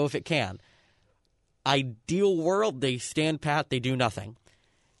don't know if it can. Ideal world, they stand pat, they do nothing.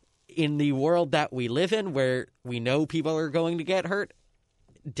 In the world that we live in, where we know people are going to get hurt,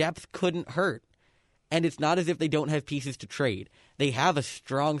 depth couldn't hurt. And it's not as if they don't have pieces to trade. They have a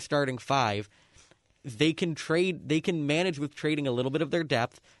strong starting 5. They can manage with trading a little bit of their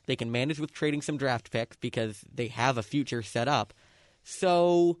depth. They can manage with trading some draft picks because they have a future set up.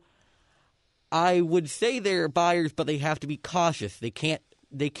 So I would say they're buyers, but they have to be cautious. They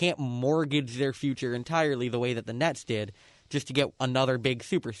can't mortgage their future entirely the way that the Nets did just to get another big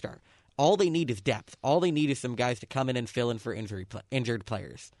superstar. All they need is depth. All they need is some guys to come in and fill in for injured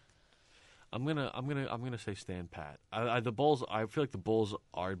players. I'm gonna say stand pat. The Bulls. I feel like the Bulls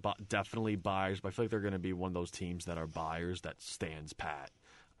are definitely buyers, but I feel like they're gonna be one of those teams that are buyers that stands pat.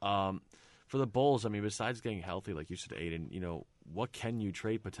 For the Bulls, I mean, besides getting healthy, like you said, Aiden, what can you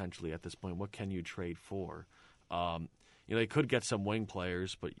trade potentially at this point? What can you trade for? They could get some wing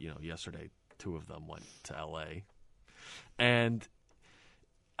players, but yesterday 2 of them went to L.A. And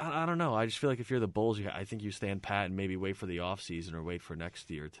I don't know. I just feel like if you're the Bulls, I think you stand pat and maybe wait for the offseason or wait for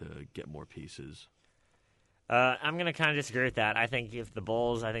next year to get more pieces. I'm going to kind of disagree with that. I think if the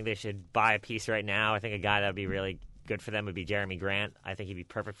Bulls, I think they should buy a piece right now. I think a guy that would be really good for them would be Jeremy Grant. I think he'd be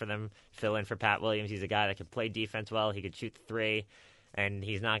perfect for them. Fill in for Pat Williams. He's a guy that could play defense well. He could shoot the 3, and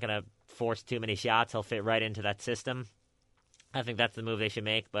he's not going to force too many shots. He'll fit right into that system. I think that's the move they should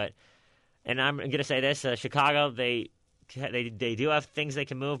make. And I'm going to say this: Chicago, they do have things they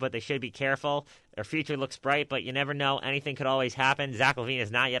can move, but they should be careful. Their future looks bright, but you never know. Anything could always happen. Zach LaVine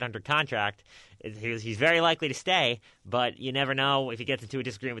is not yet under contract. He's very likely to stay, but you never know if he gets into a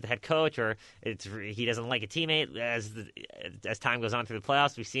disagreement with the head coach or he doesn't like a teammate. As time goes on through the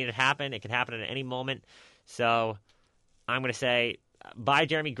playoffs, we've seen it happen. It can happen at any moment. So I'm going to say buy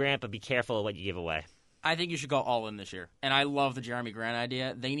Jeremy Grant, but be careful of what you give away. I think you should go all in this year. And I love the Jeremy Grant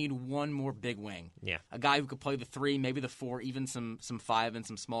idea. They need one more big wing. Yeah. A guy who could play the 3, maybe the 4, even some 5 in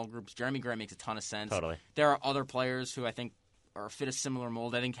some small groups. Jeremy Grant makes a ton of sense. Totally. There are other players who I think fit a similar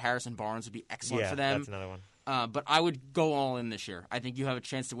mold. I think Harrison Barnes would be excellent for them. That's another one. But I would go all in this year. I think you have a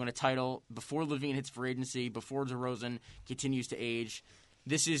chance to win a title before LaVine hits free agency, before DeRozan continues to age.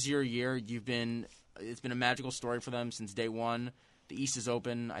 This is your year. It's been a magical story for them since day one. The East is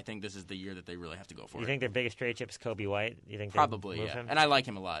open. I think this is the year that they really have to go for it. You think their biggest trade chip is Kobe White? You think probably, move yeah. him? And I like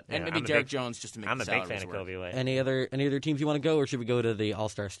him a lot. Yeah, and maybe Derek Jones just to make the salaries work. I'm a big fan of Kobe White. Any other teams you want to go, or should we go to the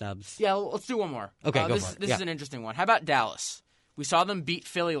All-Star snubs? Yeah, let's do one more. Okay, go this for it. This is an interesting one. How about Dallas? We saw them beat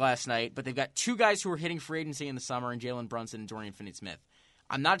Philly last night, but they've got 2 guys who are hitting free agency in the summer, and Jalen Brunson and Dorian Finney-Smith.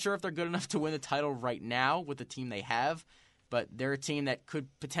 I'm not sure if they're good enough to win the title right now with the team they have, but they're a team that could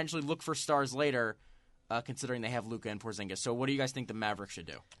potentially look for stars later, considering they have Luka and Porzingis. So what do you guys think the Mavericks should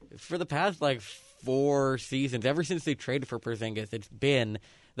do? For the past 4 seasons, ever since they traded for Porzingis, it's been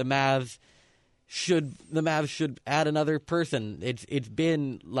the Mavs should add another person. It's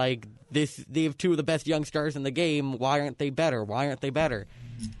been like this. They have 2 of the best young stars in the game. Why aren't they better? Why aren't they better?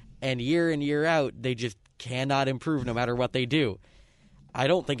 And year in, year out, they just cannot improve no matter what they do. I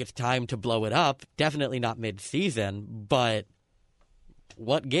don't think it's time to blow it up. Definitely not mid-season, but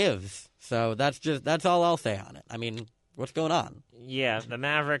what gives? So that's all I'll say on it. I mean, what's going on? Yeah, the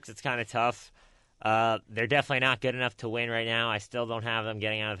Mavericks, it's kind of tough. They're definitely not good enough to win right now. I still don't have them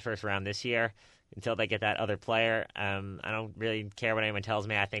getting out of the first round this year until they get that other player. I don't really care what anyone tells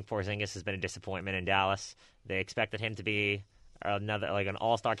me. I think Porzingis has been a disappointment in Dallas. They expected him to be another an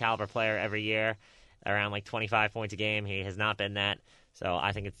all-star caliber player every year, around 25 points a game. He has not been that. So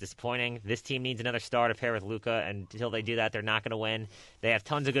I think it's disappointing. This team needs another star to pair with Luka, and until they do that, they're not going to win. They have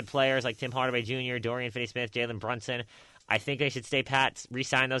tons of good players like Tim Hardaway Jr., Dorian Finney-Smith, Jalen Brunson. I think they should stay pat,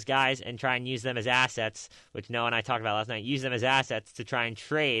 re-sign those guys, and try and use them as assets, which Noah and I talked about last night. Use them as assets to try and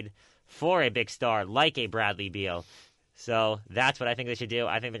trade for a big star like a Bradley Beal. So that's what I think they should do.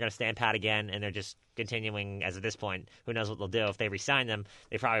 I think they're going to stand pat again, and they're just continuing as of this point. Who knows what they'll do. If they re-sign them,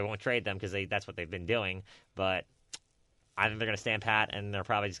 they probably won't trade them because that's what they've been doing. But I think they're going to stand pat, and they're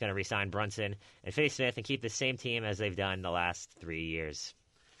probably just going to re-sign Brunson and Finney-Smith and keep the same team as they've done the last 3 years.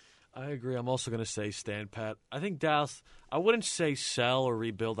 I agree. I'm also going to say stand pat. I think Dallas, I wouldn't say sell or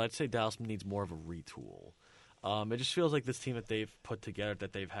rebuild. I'd say Dallas needs more of a retool. It just feels like this team that they've put together,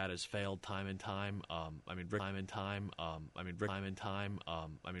 that they've had, has failed time and time.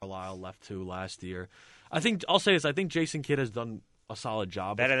 Carlisle left too last year. I'll say this. I think Jason Kidd has done a solid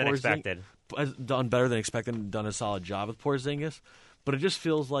job. Better than expected. Has done better than expected and done a solid job with Porzingis. But it just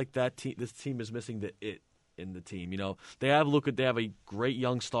feels like this team is missing the it in the team. They have Luka. They have a great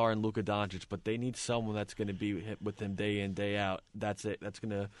young star in Luka Doncic, but they need someone that's going to be with him day in, day out. That's it. That's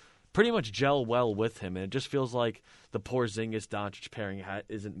going to pretty much gel well with him, and it just feels like the Porzingis-Doncic pairing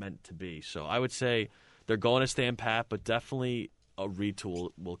isn't meant to be. So I would say they're going to stand pat, but definitely a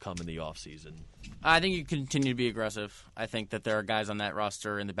retool will come in the offseason. I think you continue to be aggressive. I think that there are guys on that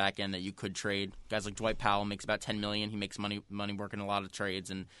roster in the back end that you could trade. Guys like Dwight Powell makes about $10 million. He makes money working a lot of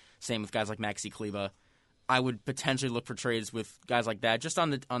trades, and same with guys like Maxi Kleba. I would potentially look for trades with guys like that, just on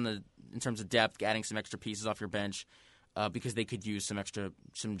the in terms of depth, adding some extra pieces off your bench, because they could use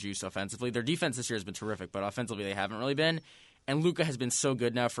some juice offensively. Their defense this year has been terrific, but offensively they haven't really been. And Luka has been so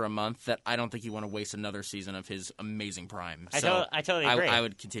good now for a month that I don't think you want to waste another season of his amazing prime. So I totally agree. I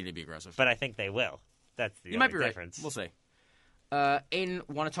would continue to be aggressive. But I think they will. That's the you might be difference. Right. We'll see. Aiden,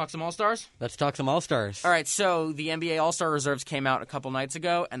 want to talk some All-Stars? Let's talk some All-Stars. All right, so the NBA All-Star reserves came out a couple nights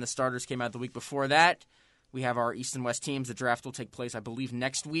ago, and the starters came out the week before that. We have our East and West teams. The draft will take place, I believe,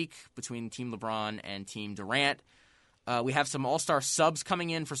 next week between Team LeBron and Team Durant. We have some All-Star subs coming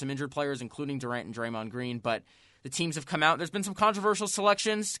in for some injured players, including Durant and Draymond Green, but the teams have come out. There's been some controversial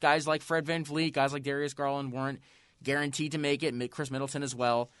selections. Guys like Fred VanVleet, guys like Darius Garland weren't guaranteed to make it. Chris Middleton as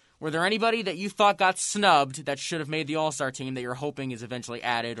well. Were there anybody that you thought got snubbed that should have made the All-Star team that you're hoping is eventually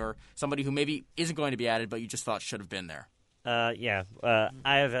added, or somebody who maybe isn't going to be added but you just thought should have been there? Yeah.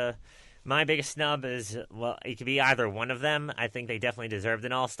 I have my biggest snub is, well, it could be either one of them. I think they definitely deserved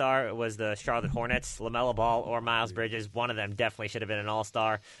an All-Star. It was the Charlotte Hornets, LaMelo Ball or Miles Bridges. One of them definitely should have been an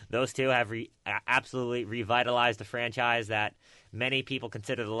All-Star. Those two have absolutely revitalized the franchise that many people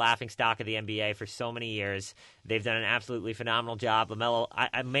consider the laughingstock of the NBA for so many years. They've done an absolutely phenomenal job.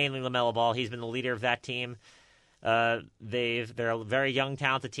 Mainly LaMelo Ball, he's been the leader of that team. They're a very young,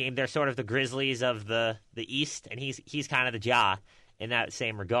 talented team. They're sort of the Grizzlies of the East, and he's kind of the Ja in that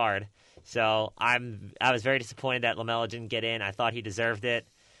same regard. So I was very disappointed that LaMelo didn't get in. I thought he deserved it.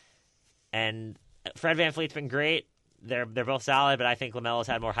 And Fred VanVleet's been great. They're both solid, but I think LaMelo's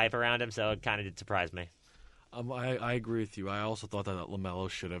had more hype around him, so it kind of did surprise me. I agree with you. I also thought that LaMelo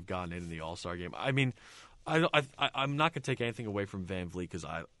should have gotten in the All-Star game. I mean, I'm not going to take anything away from VanVleet because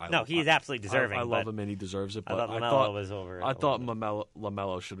he's absolutely deserving. I love him and he deserves it. But I thought LaMelo was over. I thought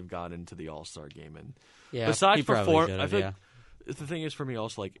LaMelo should have gotten into the All-Star game. And yeah, besides performance, I think the thing is for me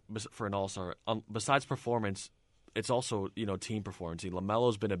also like for an All-Star, besides performance, it's also team performance.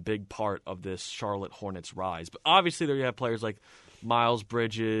 LaMelo's been a big part of this Charlotte Hornets rise. But obviously there you have players like Miles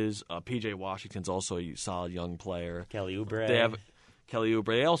Bridges, P.J. Washington's also a solid young player. Kelly Oubre.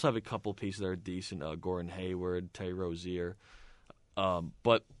 They also have a couple pieces that are decent. Gordon Hayward, Terry Rozier.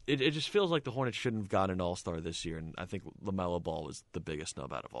 But it just feels like the Hornets shouldn't have gotten an All-Star this year, and I think LaMelo Ball was the biggest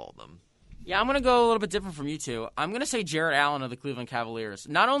snub out of all of them. Yeah, I'm going to go a little bit different from you two. I'm going to say Jarrett Allen of the Cleveland Cavaliers.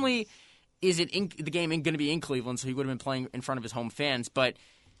 Not only is the game going to be in Cleveland, so he would have been playing in front of his home fans, but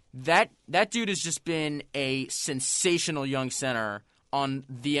that dude has just been a sensational young center on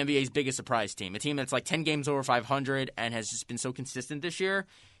the NBA's biggest surprise team, a team that's like 10 games over 500 and has just been so consistent this year.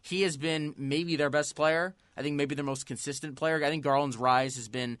 He has been maybe their best player. I think maybe their most consistent player. I think Garland's rise has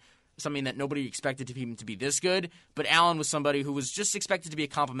been something that nobody expected him to be this good, but Allen was somebody who was just expected to be a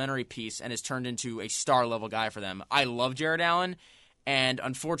complimentary piece and has turned into a star-level guy for them. I love Jarrett Allen, and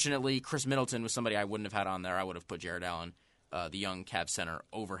unfortunately, Chris Middleton was somebody I wouldn't have had on there. I would have put Jarrett Allen, the young Cavs center,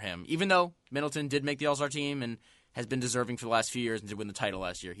 over him, even though Middleton did make the All-Star team and has been deserving for the last few years and did win the title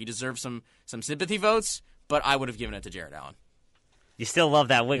last year. He deserves some sympathy votes, but I would have given it to Jarrett Allen. You still love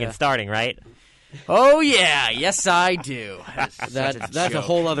that Wiggins starting, right? Oh, yeah. Yes, I do. That's a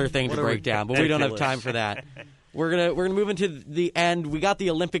whole other thing to break down, but we don't have time for that. We're gonna move into the end. We got the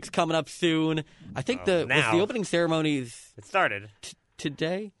Olympics coming up soon. I think was the opening ceremonies. It started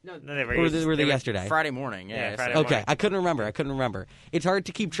today. No, were they yesterday? Friday morning. Yeah. Friday okay, morning. I couldn't remember. It's hard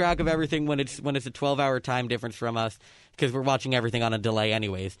to keep track of everything when it's a 12-hour time difference from us because we're watching everything on a delay,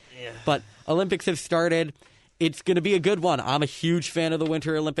 anyways. Yeah. But Olympics have started. It's going to be a good one. I'm a huge fan of the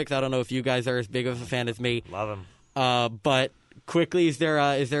Winter Olympics. I don't know if you guys are as big of a fan as me. Love them. But quickly, is there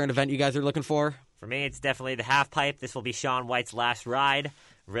an event you guys are looking for? For me, it's definitely the half pipe. This will be Shaun White's last ride.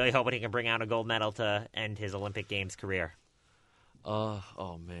 Really hoping he can bring out a gold medal to end his Olympic Games career.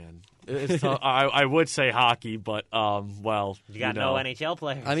 Oh man, it's tough. I would say hockey, but well, you got no NHL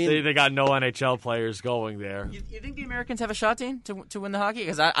players. I mean, they got no NHL players going there. You think the Americans have a shot, Dean, to win the hockey?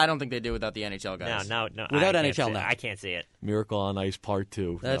 Because I don't think they do without the NHL guys. No. Without NHL, no. I can't see it. Miracle on Ice Part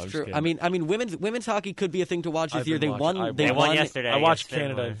 2. That's true. I mean, women's hockey could be a thing to watch this year. They won. They won yesterday. I watched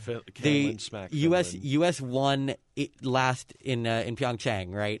Canada and smack U.S. won last in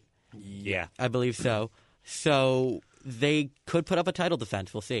Pyeongchang, right? Yeah, I believe so. So they could put up a title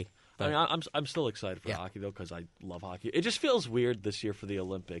defense. We'll see. But I'm still excited for hockey, though, because I love hockey. It just feels weird this year for the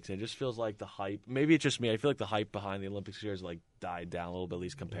Olympics. It just feels like the hype, maybe it's just me, I feel like the hype behind the Olympics this year has died down a little bit, at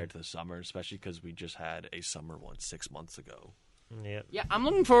least compared to the summer, especially because we just had a summer one 6 months ago. Yeah, I'm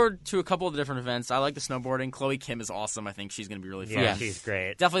looking forward to a couple of the different events. I like the snowboarding. Chloe Kim is awesome. I think she's going to be really fun. Yeah, she's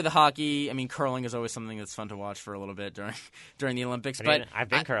great. Definitely the hockey. I mean, curling is always something that's fun to watch for a little bit during the Olympics. But I've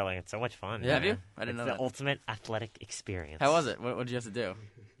been curling. It's so much fun. Yeah, have you? I didn't know the that. ultimate athletic experience. How was it? What did you have to do?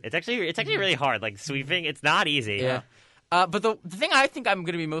 It's actually really hard. Like sweeping, it's not easy. Yeah. But the thing I think I'm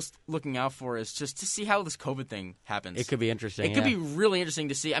going to be most looking out for is just to see how this COVID thing happens. it could be interesting. It could be really interesting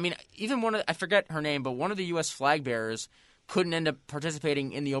to see. I mean, even I forget her name, but one of the U.S. flag bearers couldn't end up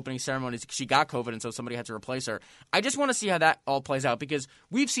participating in the opening ceremonies because she got COVID, and so somebody had to replace her. I just want to see how that all plays out because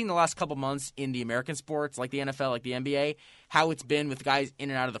we've seen the last couple months in the American sports, like the NFL, like the NBA, how it's been with guys in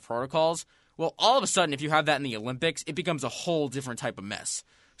and out of the protocols. Well, all of a sudden, if you have that in the Olympics, it becomes a whole different type of mess.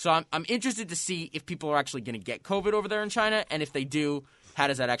 So I'm interested to see if people are actually going to get COVID over there in China, and if they do, how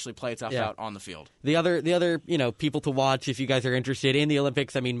does that actually play itself out on the field? The other people to watch if you guys are interested in the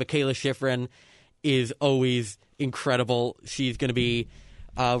Olympics. I mean, Michaela Schifrin is always incredible. She's going to be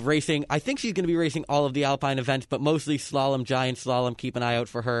racing. I think she's going to be racing all of the Alpine events, but mostly slalom, giant slalom. Keep an eye out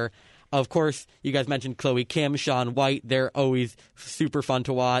for her. Of course, you guys mentioned Chloe Kim, Shaun White. They're always super fun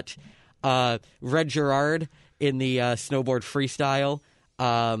to watch. Red Gerard in the snowboard freestyle.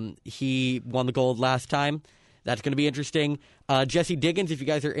 He won the gold last time. That's going to be interesting. Jessie Diggins, if you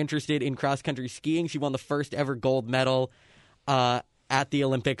guys are interested in cross-country skiing, she won the first ever gold medal at the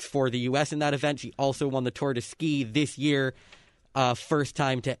Olympics for the U.S. in that event. She also won the Tour de Ski this year. First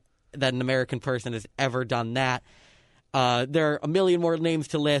time that an American person has ever done that. There are a million more names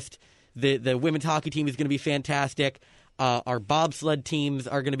to list. The women's hockey team is going to be fantastic. Our bobsled teams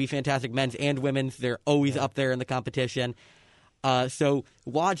are going to be fantastic, men's and women's. They're always up there in the competition. So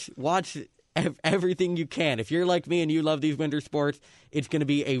watch everything you can. If you're like me and you love these winter sports, it's going to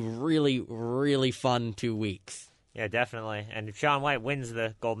be a really, really fun 2 weeks. Yeah, definitely. And if Shaun White wins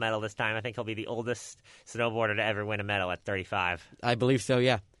the gold medal this time, I think he'll be the oldest snowboarder to ever win a medal at 35. I believe so,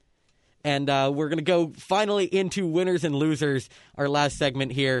 yeah. And we're going to go finally into winners and losers, our last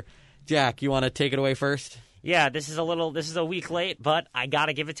segment here. Jack, you want to take it away first? Yeah, this is a week late, but I got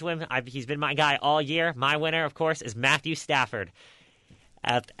to give it to him. He's been my guy all year. My winner, of course, is Matthew Stafford.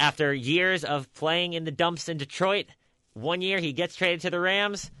 After years of playing in the dumps in Detroit, 1 year he gets traded to the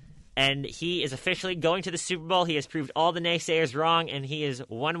Rams, and he is officially going to the Super Bowl. He has proved all the naysayers wrong, and he is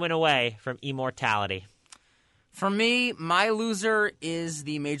 1 win away from immortality. For me, my loser is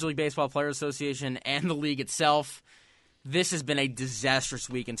the Major League Baseball Players Association and the league itself. This has been a disastrous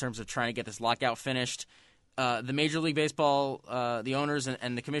week in terms of trying to get this lockout finished. The Major League Baseball, the owners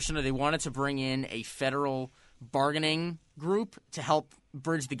and the commissioner, they wanted to bring in a federal bargaining group to help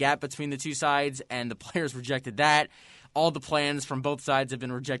bridge the gap between the two sides, and the players rejected that. All the plans from both sides have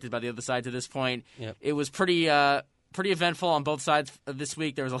been rejected by the other side to this point. Yep. It was pretty eventful on both sides this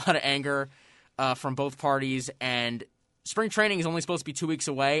week. There was a lot of anger from both parties, and spring training is only supposed to be 2 weeks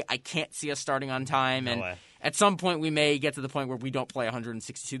away. I can't see us starting on time, No and way. At some point we may get to the point where we don't play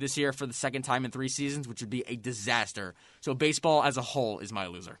 162 this year for the second time in 3 seasons, which would be a disaster. So baseball as a whole is my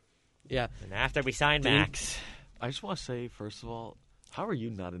loser. Yeah. And after we sign Max. I just want to say, first of all, how are you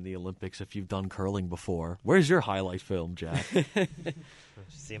not in the Olympics if you've done curling before? Where's your highlight film, Jack?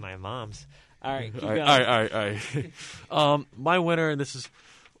 See my mom's. All right, keep All going. right. My winner, and this is,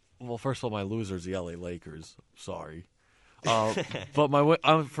 well, first of all, my loser is the LA Lakers. Sorry. But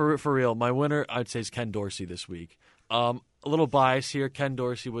for real, my winner, I'd say, is Ken Dorsey this week. A little bias here. Ken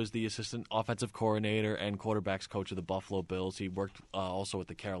Dorsey was the assistant offensive coordinator and quarterbacks coach of the Buffalo Bills. He worked also with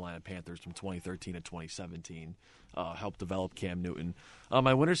the Carolina Panthers from 2013 to 2017. Helped develop Cam Newton.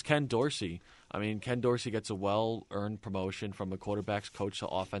 My winner's Ken Dorsey. I mean, Ken Dorsey gets a well-earned promotion from a quarterbacks coach to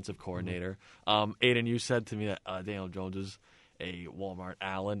offensive coordinator. Aiden, you said to me that Daniel Jones is a Walmart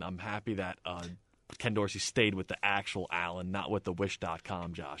Allen. I'm happy that Ken Dorsey stayed with the actual Allen, not with the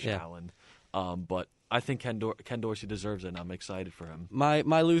Wish.com Josh Allen. But I think Ken Dorsey deserves it, and I'm excited for him.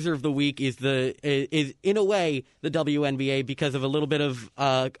 My loser of the week is in a way the WNBA because of a little bit of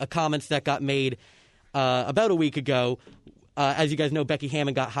comments that got made about a week ago. As you guys know, Becky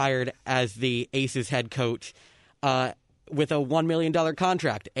Hammon got hired as the Aces head coach with a $1 million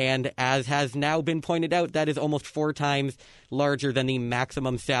contract. And as has now been pointed out, that is almost 4 times larger than the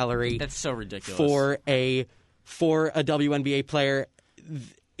maximum salary. That's so ridiculous. For a WNBA player.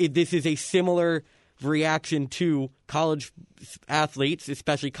 This is a similar reaction to college athletes,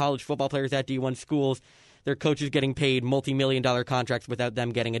 especially college football players at D1 schools. Their coaches getting paid multi-million-dollar contracts without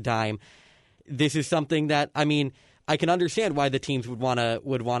them getting a dime. This is something that, I mean, I can understand why the teams would want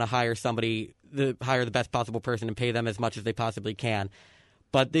to hire somebody, hire the best possible person and pay them as much as they possibly can.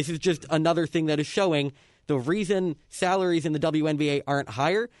 But this is just another thing that is showing the reason salaries in the WNBA aren't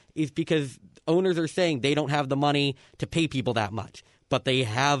higher is because owners are saying they don't have the money to pay people that much, but they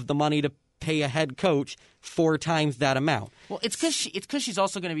have the money to pay a head coach 4 times that amount. Well, it's because she's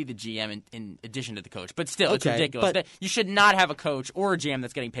also going to be the GM in addition to the coach. But still, it's Okay, ridiculous. but You should not have a coach or a GM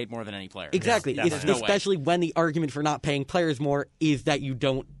that's getting paid more than any player. Exactly. There's no way. Especially when the argument for not paying players more is that you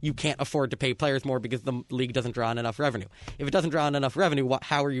can't afford to pay players more because the league doesn't draw in enough revenue. If it doesn't draw in enough revenue,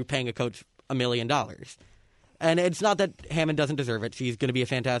 how are you paying a coach $1 million? And it's not that Hammond doesn't deserve it. She's going to be a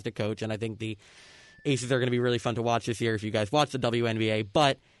fantastic coach, and I think the Aces are going to be really fun to watch this year if you guys watch the WNBA.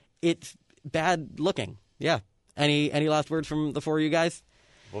 But it's bad looking. Yeah. Any last words from the 4 of you guys?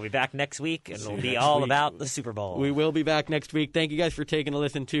 We'll be back next week, and it'll be all about the Super Bowl. We will be back next week. Thank you guys for taking a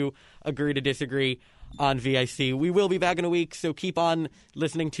listen to Agree to Disagree on VIC. We will be back in a week, so keep on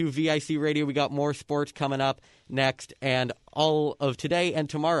listening to VIC Radio. We got more sports coming up next, and all of today and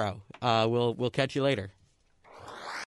tomorrow. We'll catch you later.